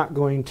 but I'm not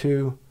going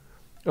to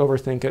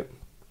overthink it.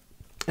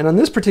 And on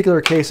this particular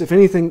case, if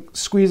anything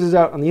squeezes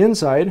out on the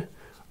inside,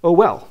 oh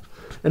well.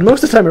 And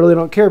most of the time I really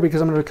don't care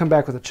because I'm going to come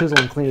back with a chisel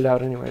and clean it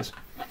out anyways.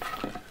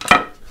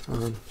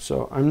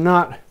 So I'm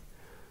not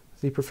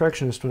the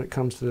perfectionist when it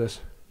comes to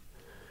this,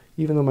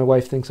 even though my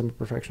wife thinks I'm a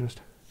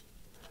perfectionist.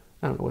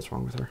 I don't know what's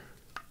wrong with her.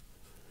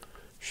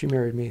 She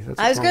married me. That's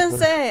I was going to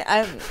say.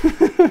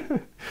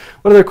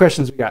 What other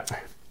questions we got?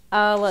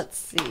 Let's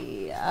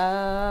see.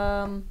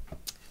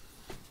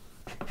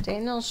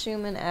 Daniel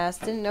Schumann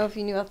asked, didn't know if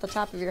you knew off the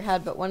top of your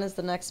head, but when is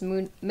the next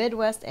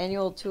Midwest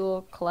Annual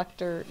Tool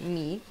Collector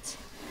Meet?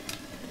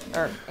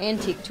 Or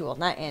antique tool,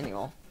 not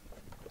annual.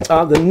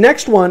 The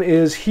next one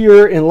is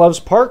here in Loves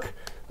Park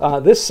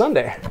this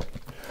Sunday.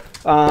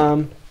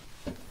 The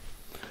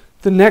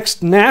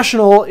next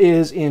national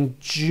is in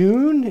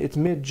June. It's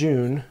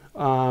mid-June.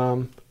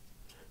 And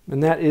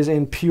that is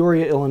in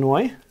Peoria,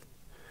 Illinois.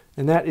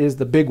 And that is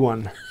the big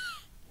one.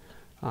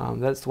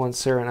 That's the one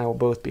Sarah and I will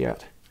both be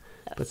at.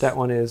 Yes. But that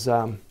one is,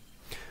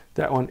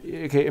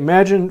 okay,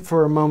 imagine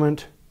for a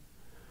moment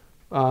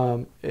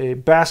a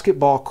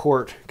basketball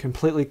court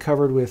completely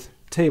covered with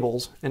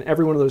tables, and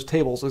every one of those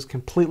tables is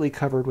completely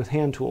covered with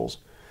hand tools.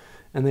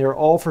 And they are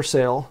all for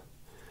sale.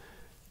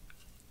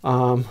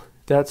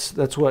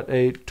 That's what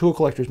a tool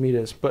collector's meet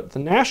is. But the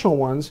national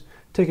ones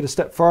take it a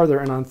step farther,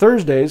 and on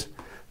Thursdays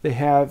they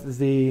have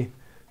the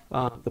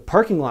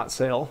parking lot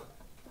sale.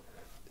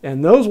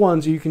 And those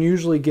ones you can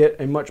usually get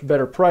a much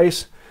better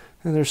price,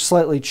 and they're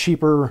slightly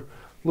cheaper, a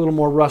little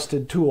more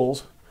rusted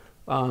tools,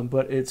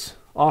 but it's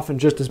often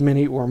just as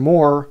many or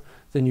more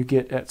than you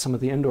get at some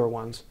of the indoor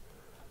ones.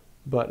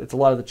 But it's a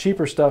lot of the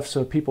cheaper stuff,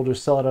 so people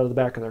just sell it out of the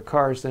back of their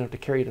cars. They don't have to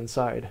carry it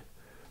inside.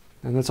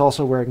 And that's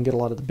also where I can get a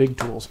lot of the big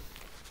tools.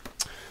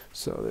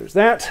 So there's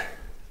that.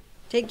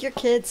 Take your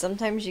kids.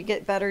 Sometimes you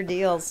get better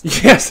deals.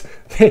 Yes,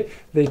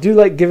 they do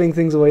like giving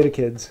things away to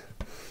kids.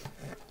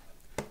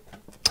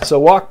 So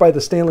walk by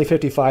the Stanley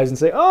 55s and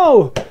say,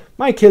 oh,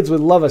 my kids would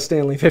love a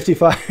Stanley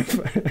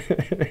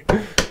 55.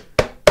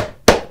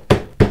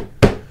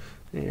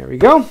 There we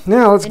go.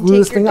 Now let's glue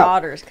this thing up. And take your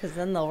daughters, because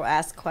then they'll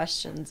ask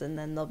questions, and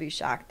then they'll be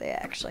shocked they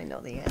actually know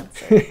the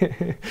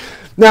answer.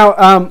 Now,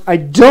 I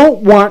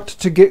don't want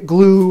to get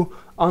glue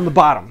on the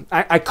bottom.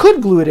 I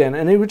could glue it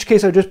in which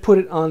case I just put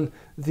it on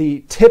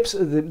the tips,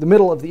 the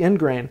middle of the end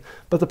grain.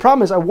 But the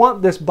problem is I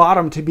want this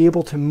bottom to be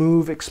able to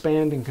move,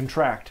 expand, and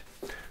contract.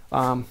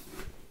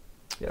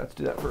 Yeah, let's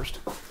do that first.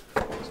 So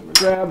I'm going to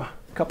grab a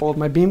couple of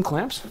my beam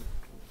clamps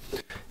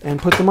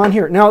and put them on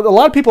here. Now, a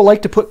lot of people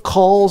like to put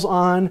cauls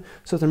on,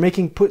 so they're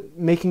making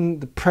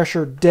the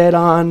pressure dead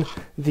on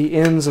the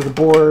ends of the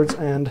boards,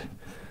 and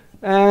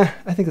I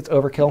think it's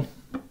overkill.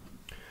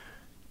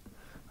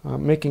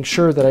 Making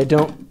sure that I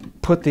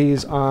don't put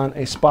these on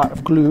a spot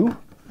of glue,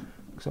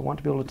 because I want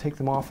to be able to take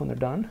them off when they're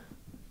done.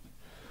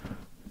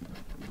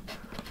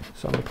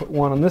 So I'm going to put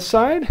one on this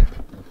side.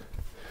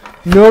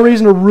 No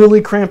reason to really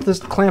clamp this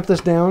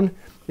down.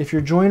 If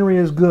your joinery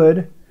is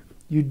good,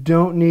 you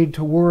don't need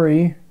to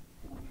worry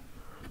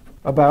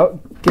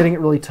about getting it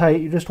really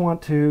tight. You just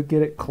want to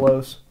get it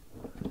close.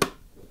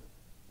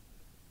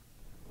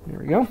 There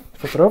we go.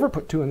 Flip it over,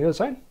 put two on the other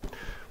side.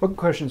 What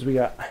questions we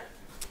got?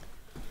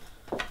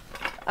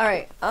 All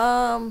right.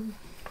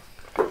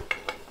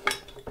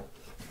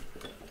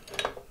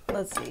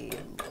 Let's see.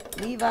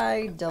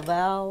 Levi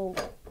Delval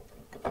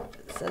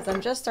says,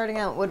 I'm just starting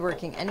out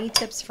woodworking. Any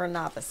tips for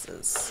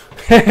novices?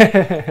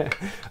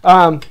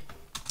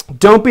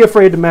 Don't be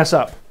afraid to mess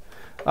up.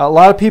 A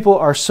lot of people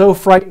are so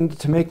frightened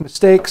to make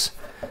mistakes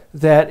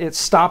that it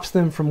stops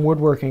them from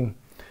woodworking.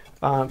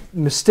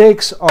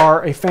 Mistakes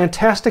are a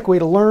fantastic way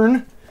to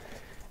learn,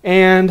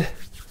 and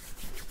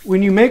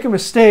when you make a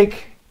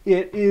mistake,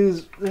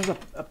 there's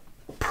a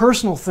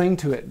personal thing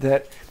to it,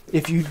 that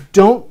if you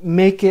don't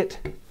make it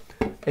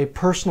a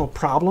personal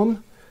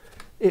problem,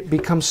 it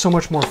becomes so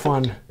much more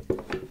fun.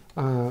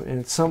 And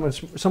it's so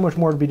much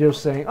more to be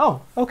just saying,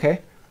 oh,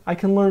 okay, I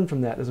can learn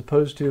from that, as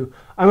opposed to,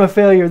 I'm a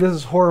failure, this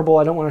is horrible,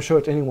 I don't want to show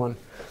it to anyone.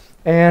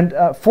 And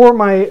for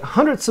my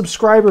 100th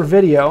subscriber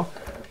video,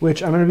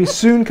 which I'm going to be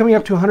soon coming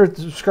up to 100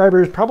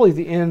 subscribers, probably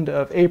the end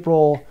of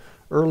April,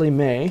 early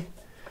May,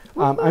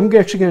 I'm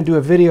actually going to do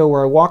a video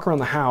where I walk around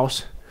the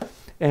house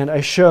and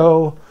I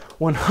show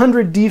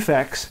 100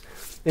 defects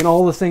in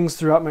all the things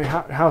throughout my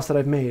house that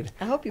I've made.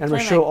 I hope you and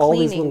plan show on all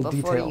these cleaning little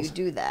before details. you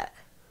do that.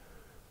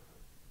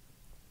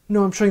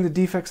 No, I'm showing the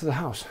defects of the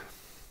house.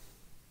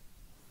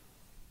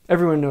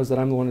 Everyone knows that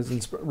I'm the one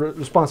who's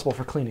responsible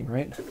for cleaning,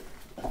 right?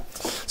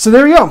 So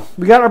there we go.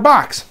 We got our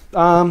box.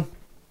 And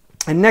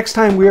next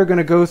time we are going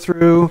to go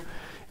through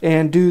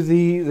and do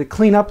the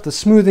cleanup, the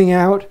smoothing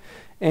out,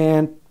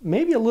 and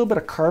maybe a little bit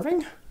of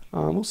carving.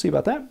 We'll see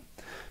about that.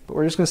 But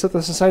we're just going to set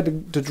this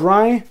aside to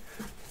dry.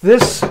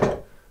 This,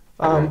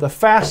 the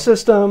fast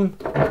system,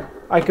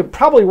 I could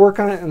probably work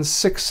on it in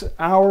 6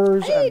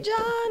 hours. Hey,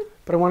 John.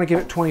 But I want to give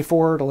it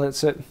 24 to let it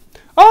sit.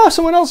 Oh,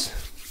 someone else.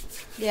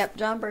 Yep,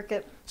 John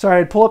Burkett. Sorry,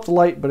 I'd pull up the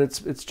light, but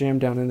it's jammed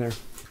down in there.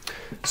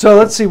 So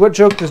let's see, what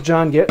joke does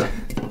John get?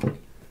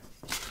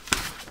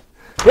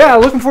 Yeah,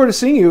 looking forward to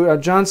seeing you.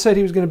 John said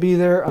he was going to be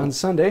there on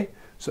Sunday.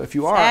 So if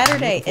you are...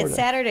 Saturday. It's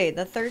Saturday.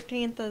 The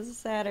 13th is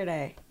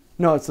Saturday.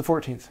 No, it's the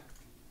 14th.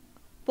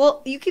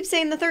 Well, you keep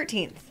saying the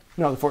 13th.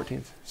 No, the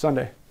 14th.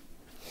 Sunday.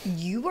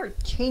 You are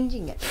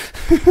changing it.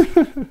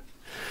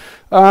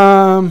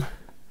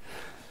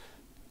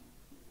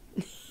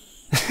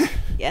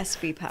 Yes,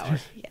 be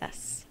powered.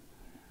 Yes.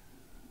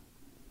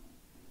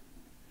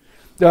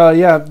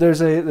 Yeah,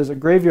 there's a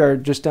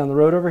graveyard just down the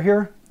road over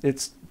here.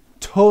 It's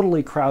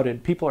totally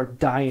crowded. People are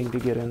dying to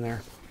get in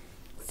there.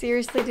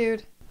 Seriously,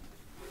 dude?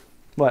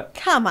 What?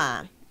 Come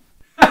on.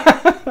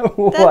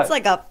 What? That's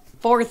like a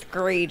 4th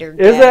grader.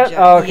 Is that?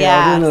 Oh, okay,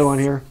 yes. I'll do another one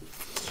here.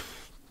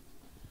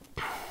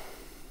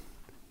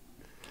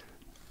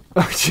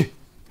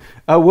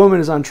 A woman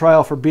is on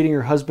trial for beating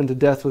her husband to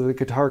death with a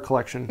guitar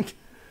collection.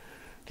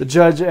 The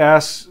judge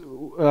asks,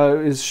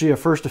 is she a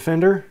first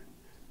offender?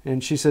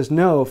 And she says,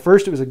 no,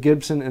 first it was a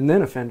Gibson and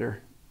then a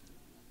Fender.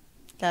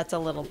 That's a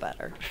little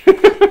better.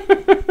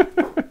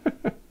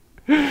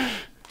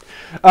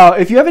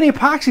 If you have any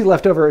epoxy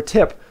left over, a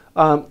tip.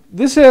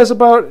 This has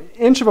about an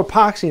inch of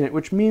epoxy in it,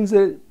 which means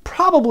that it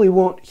probably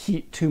won't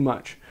heat too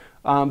much.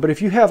 But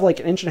if you have like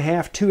 1.5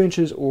 inches, 2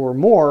 inches or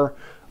more,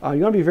 you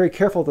want to be very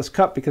careful with this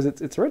cup because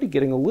it's already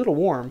getting a little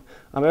warm.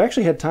 I've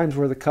actually had times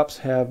where the cups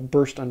have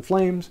burst on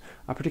flames,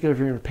 particularly if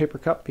you're in a paper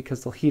cup,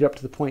 because they'll heat up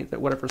to the point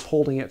that whatever's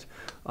holding it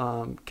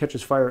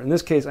catches fire. In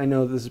this case, I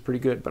know this is pretty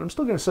good, but I'm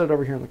still going to set it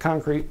over here on the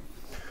concrete,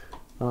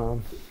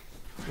 and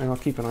I'll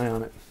keep an eye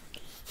on it.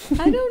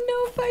 I don't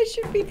know if I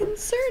should be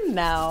concerned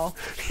now.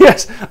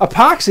 Yes,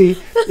 epoxy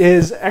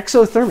is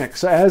exothermic,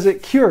 so as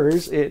it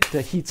cures, it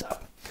heats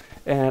up.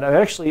 And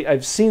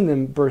I've seen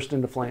them burst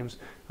into flames.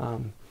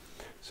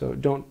 So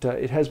don't.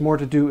 It has more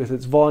to do with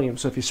its volume.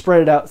 So if you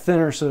spread it out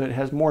thinner, so that it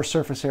has more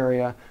surface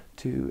area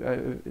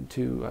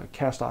to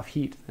cast off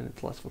heat, then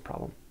it's less of a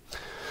problem.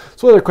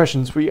 So what other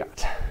questions we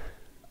got?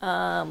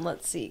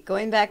 Let's see.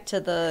 Going back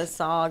to the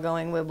saw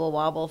going wibble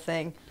wobble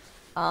thing,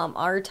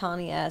 our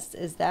Tawny asked,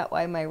 "Is that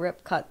why my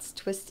rip cuts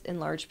twist in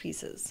large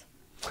pieces?"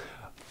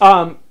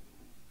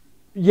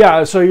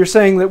 Yeah, so you're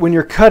saying that when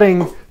you're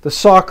cutting, the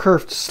saw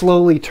kerf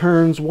slowly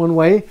turns one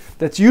way.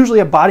 That's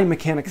usually a body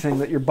mechanic thing,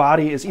 that your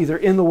body is either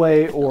in the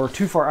way or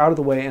too far out of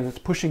the way, and it's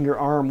pushing your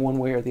arm one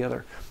way or the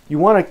other. You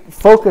want to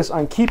focus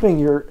on keeping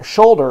your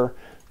shoulder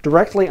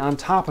directly on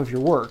top of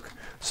your work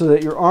so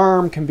that your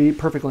arm can be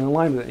perfectly in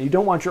line with it. You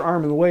don't want your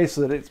arm in the way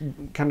so that it's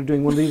kind of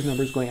doing one of these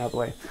numbers going out the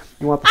way.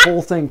 You want the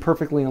whole thing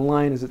perfectly in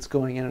line as it's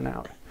going in and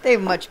out. They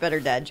have much better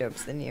dad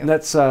jokes than you.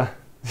 That's, I'm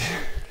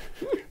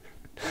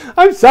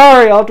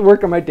sorry, I'll have to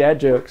work on my dad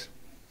jokes.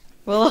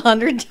 Will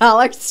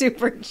 $100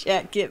 super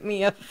chat get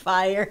me a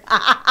fire?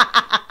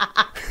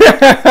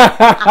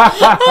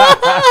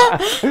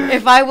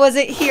 If I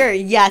wasn't here,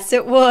 yes,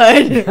 it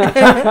would.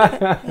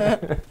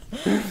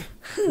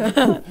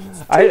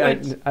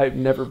 I've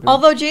never been.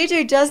 Although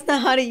JJ does know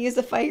how to use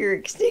a fire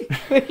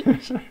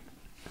extinguisher.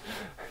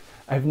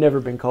 I've never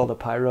been called a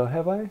pyro,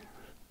 have I?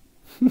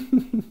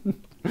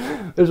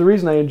 There's a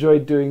reason I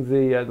enjoyed doing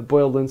the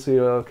boiled linseed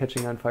oil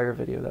catching on fire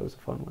video. That was a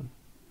fun one.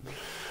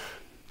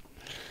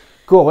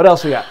 Cool. What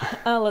else we got?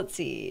 Let's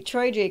see.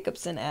 Troy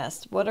Jacobson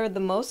asked, what are the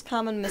most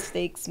common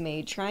mistakes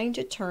made trying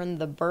to turn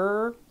the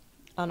burr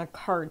on a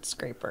card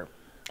scraper?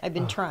 I've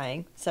been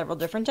trying several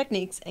different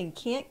techniques and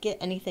can't get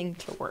anything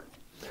to work.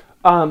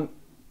 Yeah,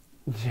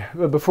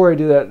 but before I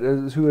do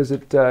that, who is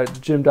it?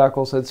 Jim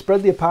Dockel said,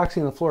 spread the epoxy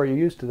on the floor. You're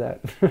used to that.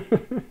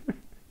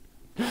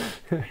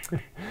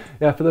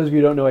 Yeah, for those of you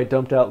who don't know, I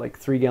dumped out like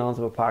 3 gallons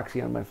of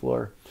epoxy on my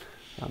floor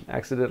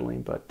accidentally,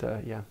 but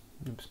yeah.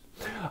 Oops.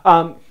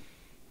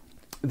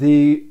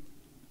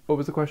 What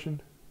was the question?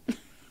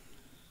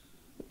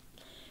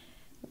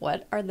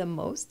 What are the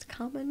most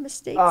common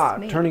mistakes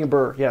made? Turning a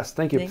burr. Yes,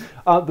 thank you.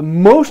 The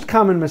most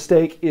common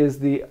mistake is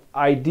the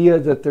idea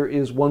that there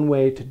is one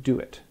way to do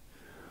it.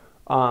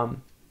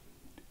 And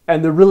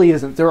there really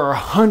isn't. There are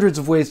hundreds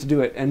of ways to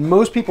do it. And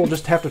most people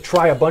just have to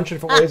try a bunch of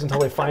different ways until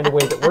they find a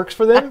way that works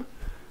for them.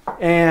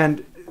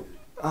 And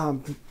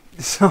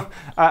so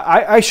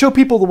I show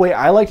people the way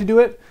I like to do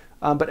it,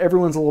 but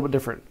everyone's a little bit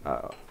different.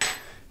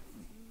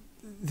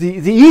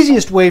 The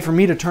easiest way for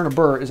me to turn a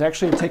burr is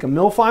actually to take a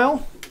mill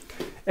file.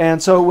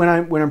 And so when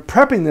I'm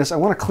prepping this, I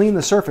want to clean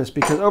the surface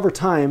because over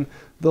time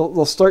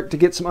they'll start to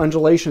get some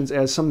undulations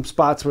as some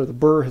spots where the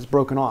burr has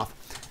broken off.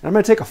 And I'm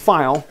going to take a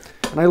file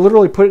and I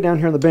literally put it down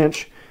here on the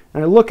bench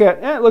and I look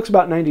at, it looks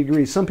about 90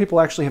 degrees. Some people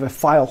actually have a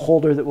file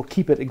holder that will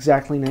keep it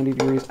exactly 90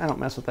 degrees. I don't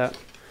mess with that.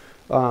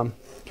 I'm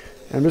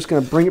just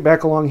going to bring it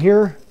back along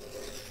here,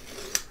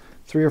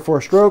 3 or 4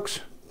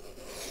 strokes.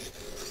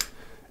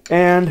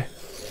 And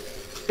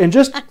in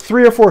just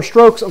 3 or 4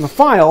 strokes on the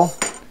file,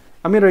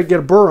 I'm going to get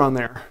a burr on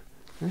there.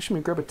 Actually, let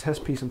me grab a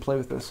test piece and play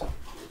with this.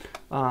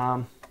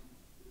 Yeah,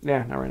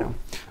 not right now.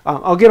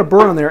 I'll get a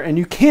burr on there, and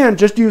you can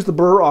just use the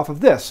burr off of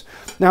this.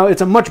 Now,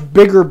 it's a much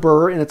bigger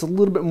burr, and it's a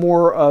little bit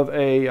more of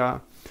a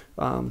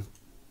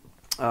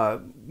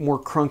more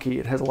crunky.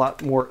 It has a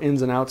lot more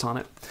ins and outs on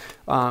it.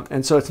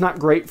 And so it's not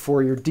great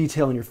for your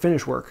detail and your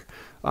finish work.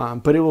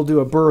 But it will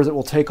do a burr that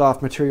will take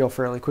off material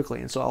fairly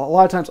quickly. And so a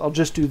lot of times I'll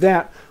just do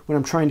that when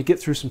I'm trying to get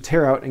through some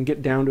tear out and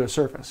get down to a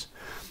surface.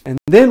 And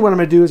then what I'm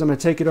going to do is I'm going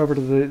to take it over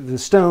to the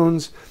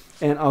stones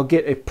and I'll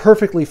get a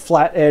perfectly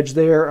flat edge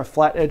there, a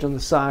flat edge on the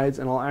sides,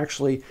 and I'll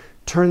actually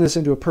turn this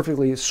into a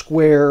perfectly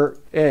square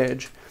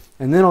edge.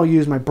 And then I'll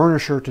use my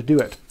burnisher to do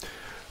it.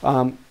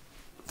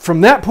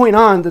 From that point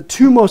on, the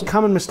 2 most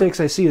common mistakes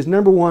I see is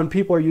number 1,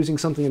 people are using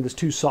something that's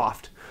too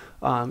soft.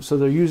 So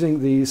they're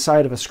using the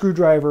side of a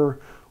screwdriver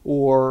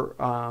or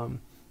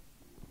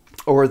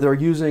they're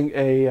using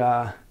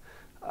a,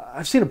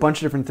 I've seen a bunch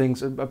of different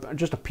things,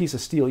 just a piece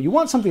of steel. You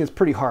want something that's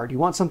pretty hard. You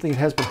want something that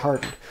has been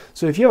hardened.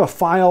 So if you have a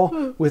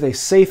file with a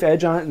safe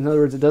edge on it, in other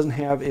words, it doesn't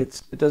have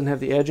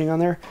the edging on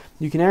there,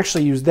 you can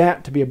actually use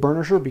that to be a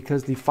burnisher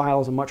because the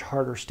file is a much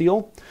harder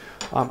steel.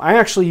 I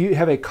actually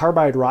have a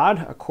carbide rod,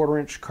 a 1/4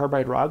 inch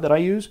carbide rod that I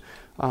use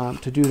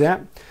to do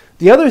that.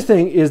 The other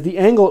thing is the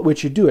angle at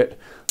which you do it.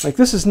 Like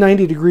this is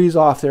 90 degrees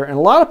off there, and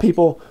a lot of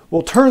people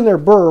will turn their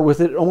burr with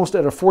it almost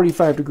at a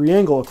 45-degree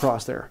angle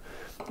across there.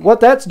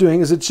 What that's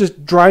doing is it's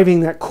just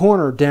driving that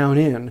corner down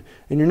in,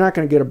 and you're not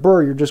going to get a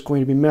burr, you're just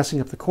going to be messing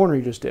up the corner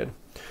you just did.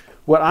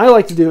 What I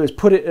like to do is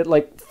put it at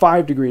like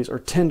 5 degrees or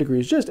 10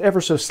 degrees, just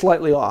ever so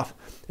slightly off.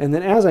 And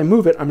then as I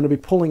move it, I'm going to be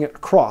pulling it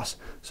across.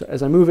 So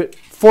as I move it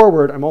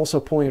forward, I'm also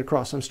pulling it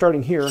across. So I'm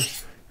starting here,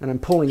 and I'm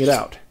pulling it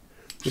out.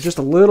 With just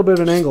a little bit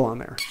of an angle on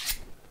there.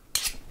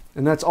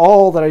 And that's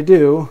all that I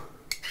do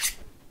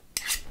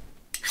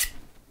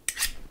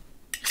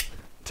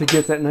to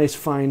get that nice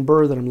fine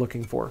burr that I'm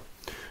looking for.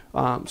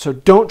 So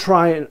don't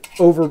try and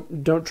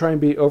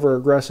be over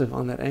aggressive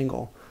on that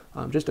angle.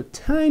 Just a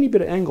tiny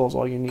bit of angle is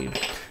all you need.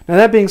 Now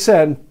that being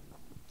said,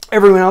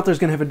 everyone out there is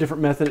going to have a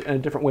different method and a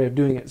different way of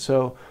doing it.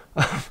 So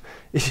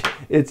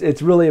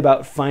it's really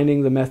about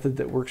finding the method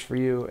that works for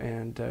you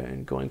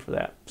and going for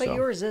that. But so.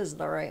 Yours is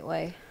the right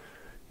way.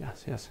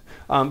 Yes, yes.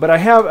 But I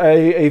have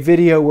a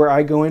video where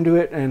I go into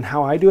it and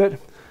how I do it.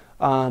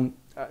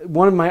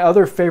 One of my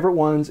other favorite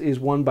ones is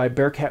one by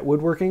Bearcat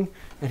Woodworking,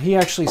 and he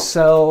actually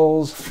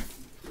sells,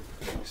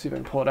 let's see if I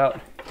can pull it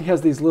out. He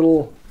has these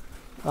little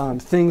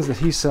things that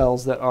he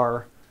sells that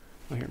are,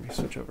 oh, here, let me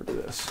switch over to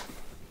this.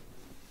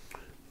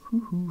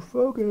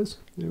 Focus.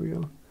 There we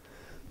go.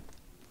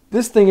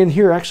 This thing in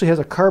here actually has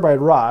a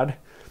carbide rod,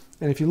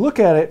 and if you look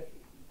at it,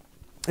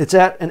 it's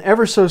at an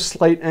ever so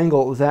slight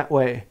angle that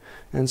way.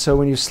 And so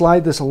when you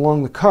slide this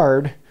along the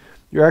card,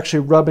 you're actually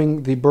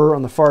rubbing the burr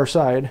on the far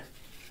side.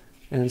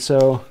 And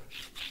so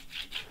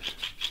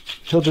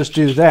he'll just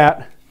do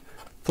that,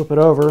 flip it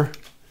over,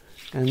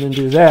 and then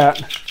do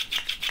that,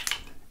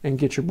 and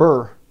get your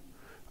burr.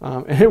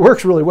 And it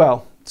works really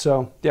well.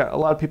 So yeah, a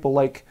lot of people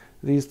like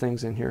these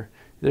things in here.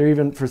 They're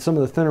even, for some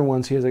of the thinner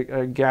ones, he has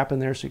a gap in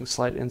there so you can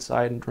slide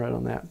inside and thread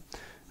on that.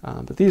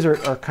 But these are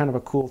kind of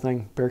a cool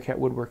thing, Bearcat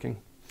woodworking.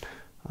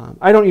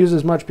 I don't use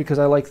as much because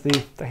I like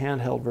the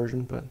handheld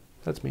version, but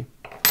that's me.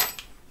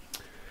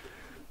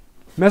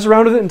 Mess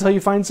around with it until you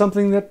find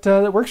something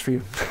that works for you.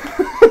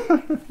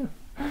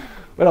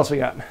 What else we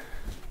got?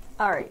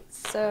 All right,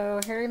 so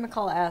Harry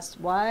McCall asked,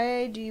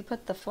 why do you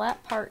put the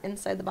flat part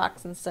inside the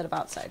box instead of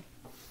outside?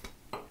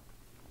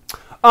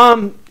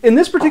 In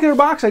this particular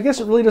box, I guess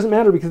it really doesn't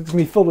matter because it's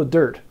going to be filled with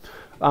dirt.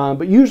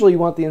 But usually you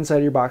want the inside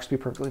of your box to be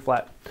perfectly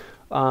flat.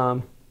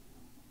 So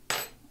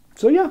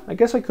yeah, I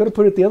guess I could have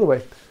put it the other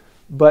way.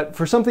 But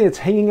for something that's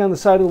hanging on the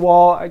side of the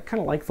wall, I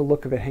kind of like the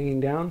look of it hanging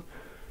down.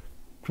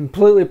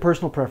 Completely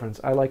personal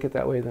preference. I like it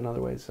that way than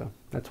other ways, so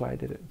that's why I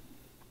did it.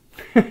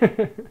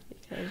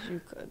 Because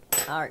you could.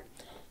 All right.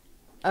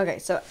 Okay,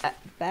 so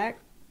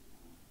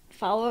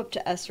follow up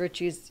to S.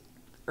 Ritchie's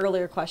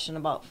earlier question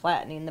about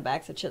flattening the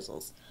backs of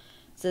chisels.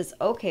 It says,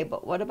 okay,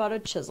 but what about a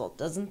chisel?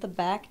 Doesn't the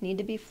back need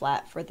to be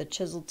flat for the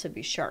chisel to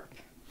be sharp?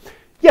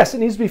 Yes, it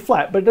needs to be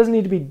flat, but it doesn't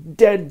need to be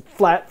dead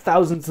flat,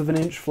 thousandths of an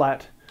inch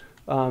flat.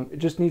 It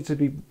just needs to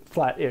be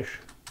flat-ish.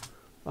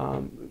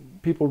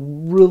 People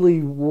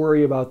really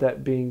worry about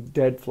that being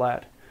dead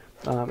flat.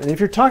 And if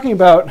you're talking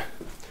about,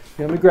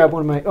 let me grab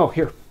one of my,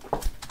 here.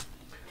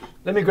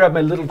 Let me grab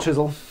my little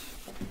chisel,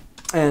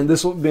 and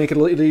this will make it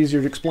a little easier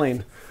to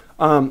explain.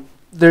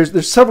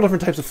 There's several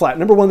different types of flat.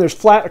 Number one, there's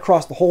flat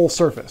across the whole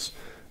surface.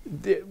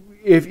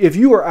 If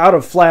you are out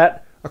of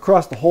flat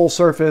across the whole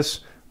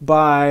surface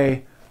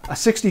by a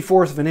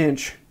 64th of an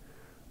inch,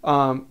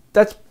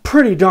 that's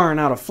pretty darn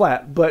out of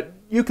flat, but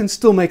you can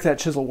still make that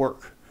chisel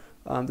work.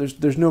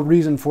 There's no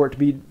reason for it to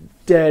be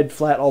dead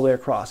flat all the way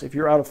across. If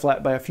you're out of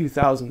flat by a few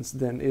thousandths,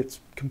 then it's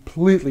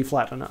completely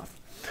flat enough.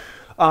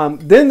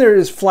 Then there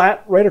is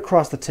flat right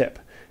across the tip,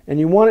 and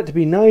you want it to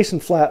be nice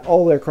and flat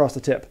all the way across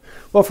the tip.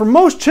 Well, for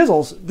most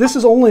chisels, this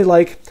is only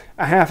like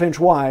a ½ inch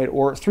wide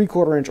or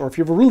 3/4 inch, or if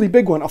you have a really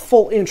big one, a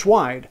full inch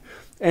wide.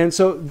 And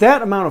so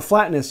that amount of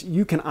flatness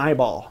you can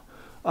eyeball.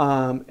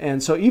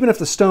 And so even if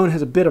the stone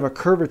has a bit of a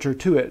curvature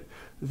to it,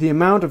 the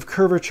amount of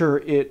curvature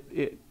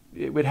it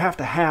would have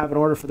to have in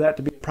order for that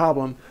to be a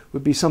problem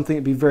would be something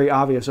that would be very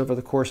obvious over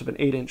the course of an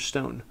 8-inch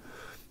stone.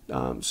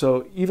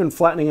 So even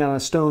flattening out a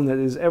stone that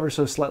is ever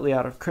so slightly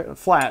out of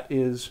flat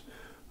is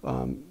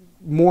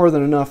more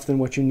than enough than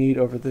what you need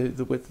over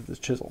the width of this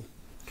chisel.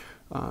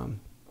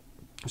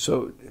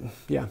 So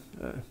yeah,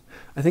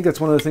 I think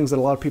that's one of the things that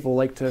a lot of people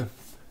like to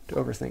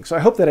overthink. So I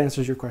hope that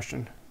answers your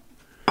question.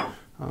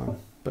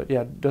 But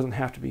yeah, it doesn't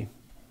have to be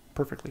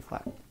perfectly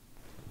flat.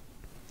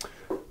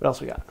 What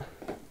else we got?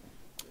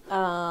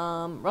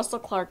 Russell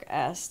Clark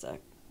asked,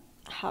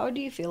 how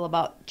do you feel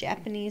about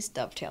Japanese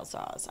dovetail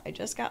saws? I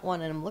just got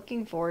one and I'm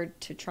looking forward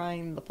to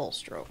trying the pull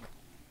stroke.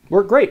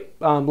 Work great.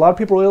 A lot of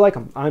people really like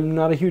them. I'm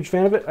not a huge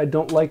fan of it. I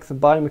don't like the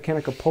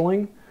biomechanic of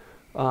pulling,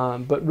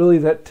 but really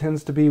that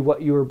tends to be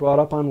what you were brought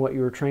up on, what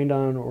you were trained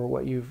on, or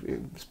what you've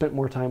spent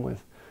more time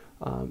with.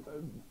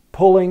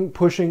 Pulling,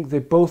 pushing, they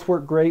both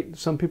work great.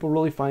 Some people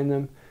really find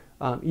them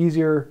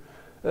easier.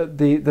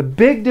 The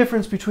big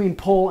difference between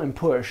pull and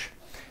push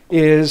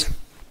is,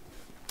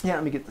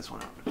 let me get this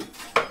one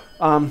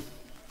out.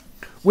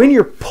 When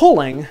you're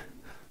pulling,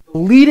 the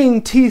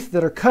leading teeth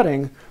that are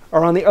cutting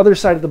are on the other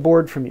side of the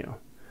board from you.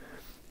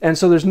 And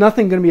so there's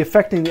nothing going to be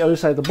affecting the other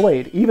side of the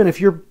blade. Even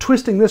if you're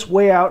twisting this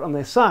way out on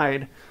the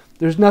side,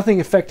 there's nothing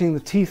affecting the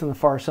teeth on the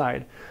far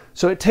side.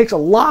 So it takes a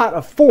lot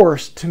of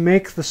force to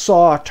make the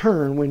saw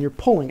turn when you're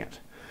pulling it.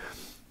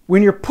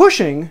 When you're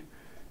pushing,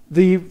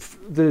 the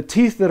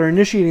teeth that are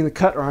initiating the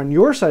cut are on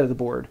your side of the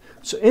board.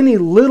 So any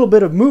little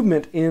bit of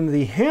movement in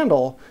the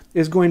handle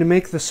is going to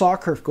make the saw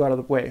kerf go out of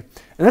the way.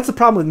 And that's the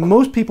problem with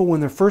most people when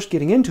they're first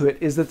getting into it,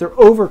 is that they're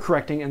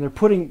overcorrecting and they're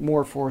putting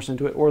more force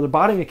into it, or the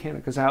body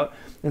mechanic is out,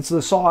 and so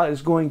the saw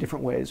is going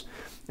different ways.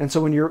 And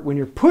so when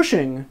you're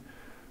pushing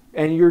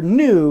and you're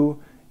new,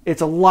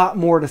 it's a lot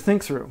more to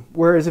think through.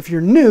 Whereas if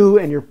you're new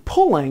and you're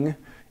pulling,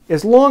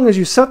 as long as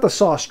you set the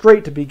saw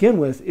straight to begin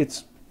with,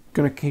 it's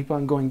going to keep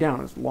on going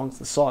down as long as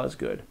the saw is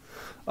good.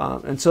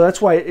 And so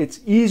that's why it's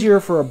easier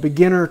for a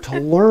beginner to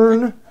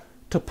learn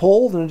to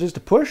pull than it is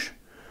to push.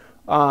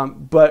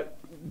 But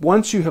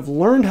once you have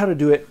learned how to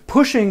do it,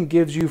 pushing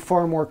gives you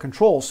far more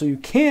control, so you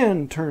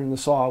can turn the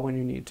saw when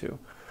you need to.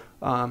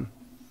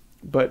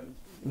 But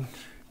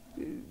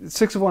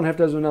 6 of one, half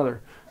dozen of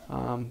another.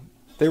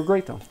 They were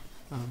great though.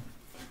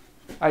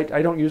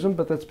 I don't use them,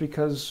 but that's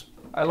because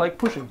I like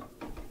pushing.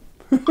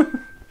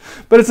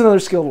 But it's another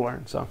skill to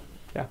learn, so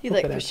yeah. You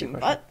like pushing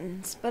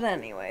buttons, but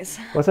anyways.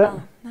 What's that?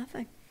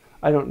 Nothing.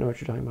 I don't know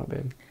what you're talking about,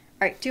 babe.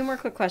 right, 2 more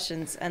quick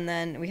questions, and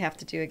then we have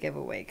to do a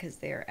giveaway because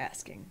they are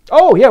asking.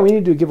 Oh, yeah, we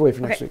need to do a giveaway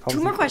for next week.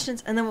 2 more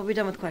questions, and then we'll be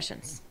done with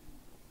questions.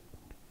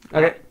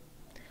 Okay.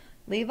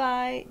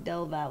 Levi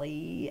Del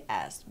Valle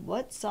asked,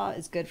 what saw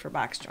is good for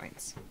box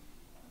joints?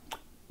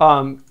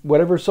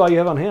 Whatever saw you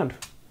have on hand.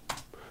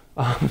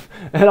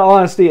 In all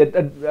honesty,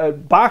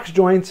 box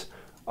joints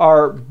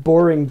are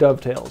boring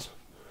dovetails.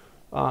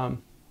 Or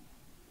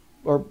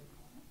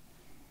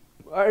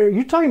are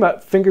you talking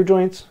about finger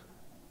joints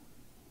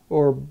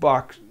or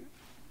box?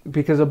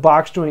 Because a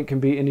box joint can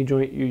be any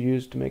joint you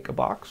use to make a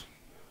box.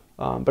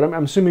 But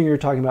I'm assuming you're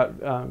talking about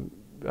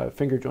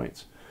finger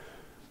joints.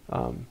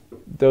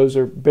 Those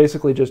are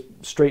basically just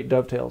straight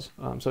dovetails.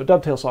 So a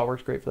dovetail saw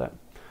works great for that.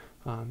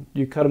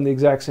 You cut them the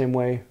exact same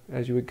way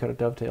as you would cut a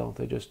dovetail.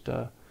 They just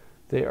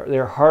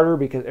they're harder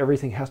because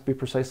everything has to be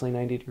precisely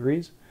 90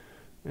 degrees,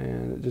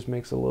 and it just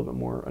makes it a little bit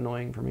more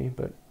annoying for me.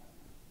 But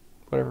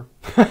whatever.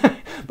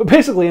 But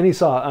basically, any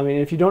saw. I mean,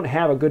 if you don't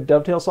have a good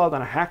dovetail saw,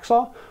 then a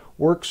hacksaw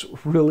works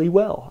really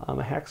well. A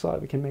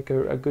hacksaw can make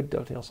a good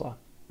dovetail saw.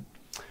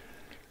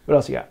 What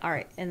else you got? All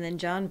right, and then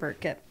John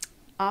Burkett,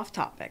 off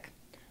topic.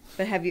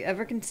 But have you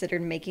ever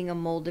considered making a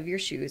mold of your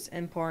shoes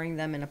and pouring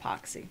them in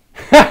epoxy?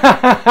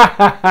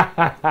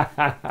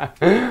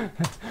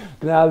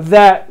 Now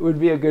that would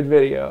be a good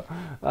video.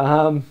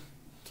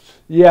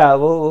 Yeah,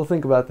 we'll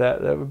think about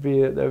that. That would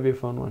be a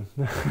fun one.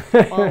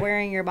 While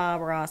wearing your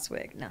Bob Ross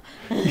wig. No.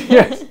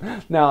 Yes.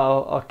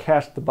 Now I'll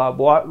cast the Bob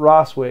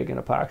Ross wig in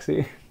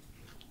epoxy.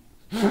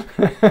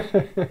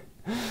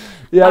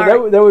 Yeah,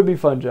 that would be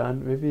fun,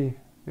 John. Maybe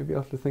I'll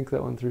have to think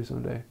that one through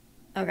someday.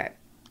 Okay.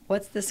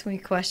 What's this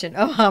week's question?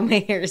 Oh, how many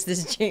hairs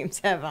does James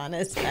have on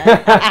his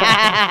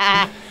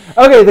head?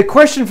 Okay, the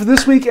question for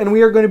this week, and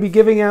we are going to be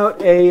giving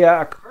out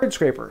a card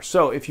scraper.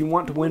 So if you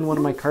want to win one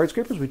of my card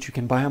scrapers, which you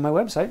can buy on my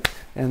website,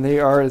 and they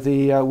are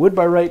the Wood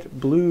by Wright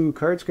blue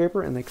card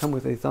scraper, and they come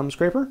with a thumb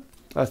scraper,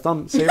 a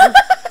thumb saver,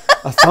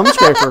 a thumb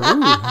scraper.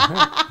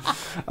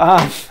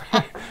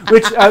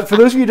 Which, for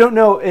those of you who don't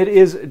know, it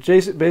is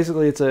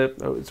basically it's a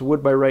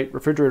Wood by Wright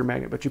refrigerator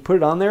magnet, but you put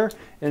it on there,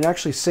 and it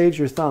actually saves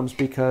your thumbs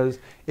because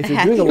if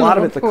you're doing a lot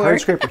of it, the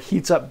card scraper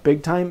heats up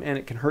big time, and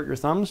it can hurt your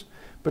thumbs.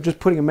 But just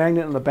putting a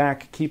magnet on the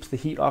back keeps the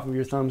heat off of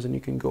your thumbs, and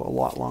you can go a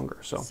lot longer.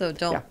 So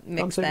don't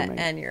mix that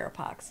and your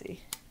epoxy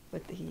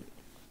with the heat.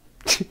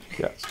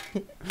 Yes.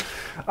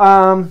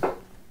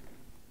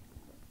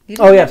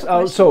 Oh yes.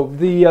 So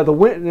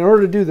in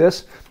order to do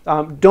this,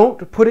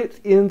 don't put it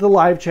in the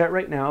live chat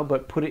right now,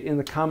 but put it in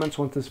the comments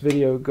once this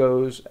video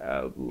goes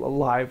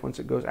live, once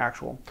it goes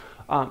actual.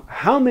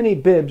 How many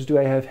bibs do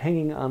I have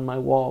hanging on my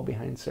wall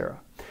behind Sarah?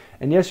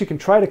 And yes, you can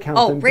try to count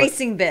them. Oh,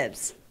 racing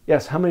bibs.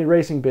 Yes, how many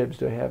racing bibs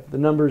do I have? The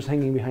numbers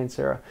hanging behind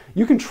Sarah.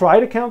 You can try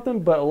to count them,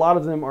 but a lot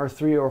of them are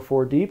 3 or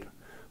 4 deep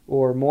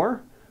or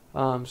more.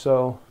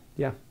 So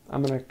yeah,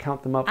 I'm going to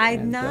count them up.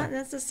 I'm not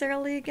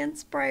necessarily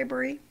against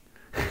bribery.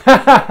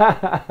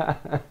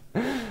 The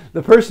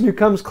person who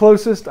comes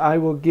closest, I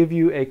will give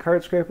you a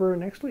card scraper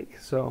next week.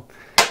 So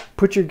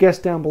put your guess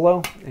down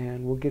below,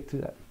 and we'll get to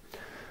that.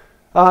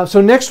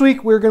 So next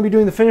week, we're going to be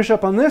doing the finish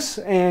up on this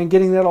and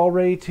getting that all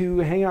ready to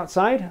hang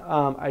outside.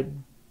 I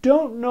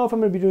don't know if I'm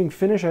going to be doing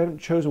finish. I haven't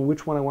chosen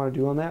which one I want to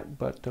do on that,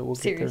 but we'll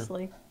get there.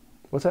 Seriously?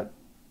 What's that?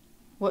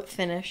 What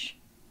finish?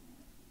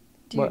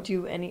 Do you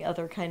do any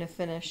other kind of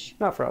finish?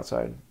 Not for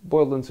outside.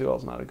 Boiled linseed oil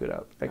is not a good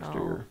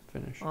exterior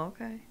finish.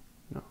 Okay.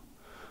 No.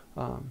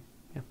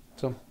 Yeah.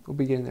 So we'll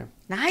be getting there.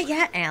 Not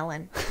yet,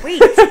 Alan.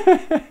 Wait.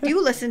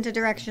 You listen to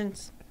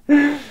directions.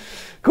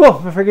 Cool.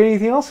 Am I forgetting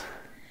anything else?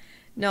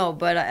 No,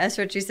 but as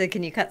Ritchie said,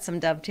 can you cut some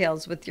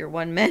dovetails with your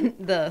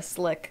the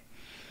slick?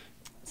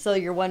 So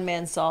your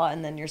one-man saw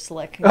and then your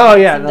slick. Oh,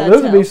 yeah. Now,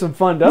 those would be some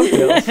fun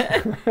dovetails.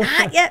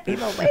 Not yet,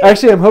 people. Wait.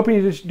 Actually, I'm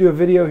hoping to do a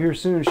video here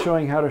soon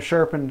showing how to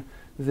sharpen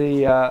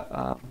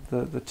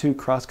the 2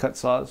 cross-cut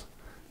saws.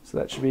 So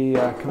that should be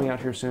coming out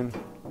here soon.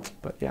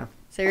 But, yeah.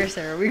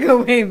 Sarah, we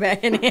go way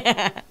back.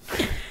 Yeah.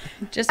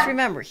 Just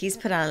remember, he's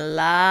put on a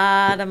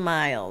lot of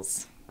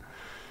miles.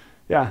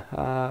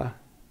 Yeah.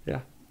 Yeah.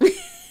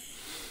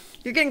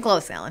 You're getting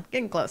close, Alan.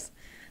 Getting close.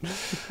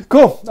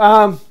 Cool.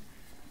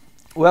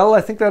 Well,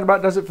 I think that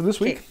about does it for this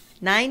week.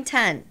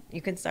 9:10.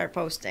 You can start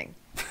posting.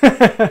 Did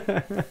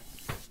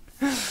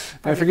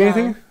I forget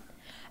anything?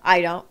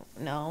 I don't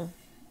know.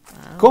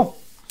 Cool.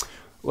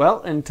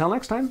 Well, until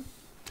next time,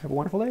 have a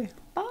wonderful day.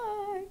 Bye.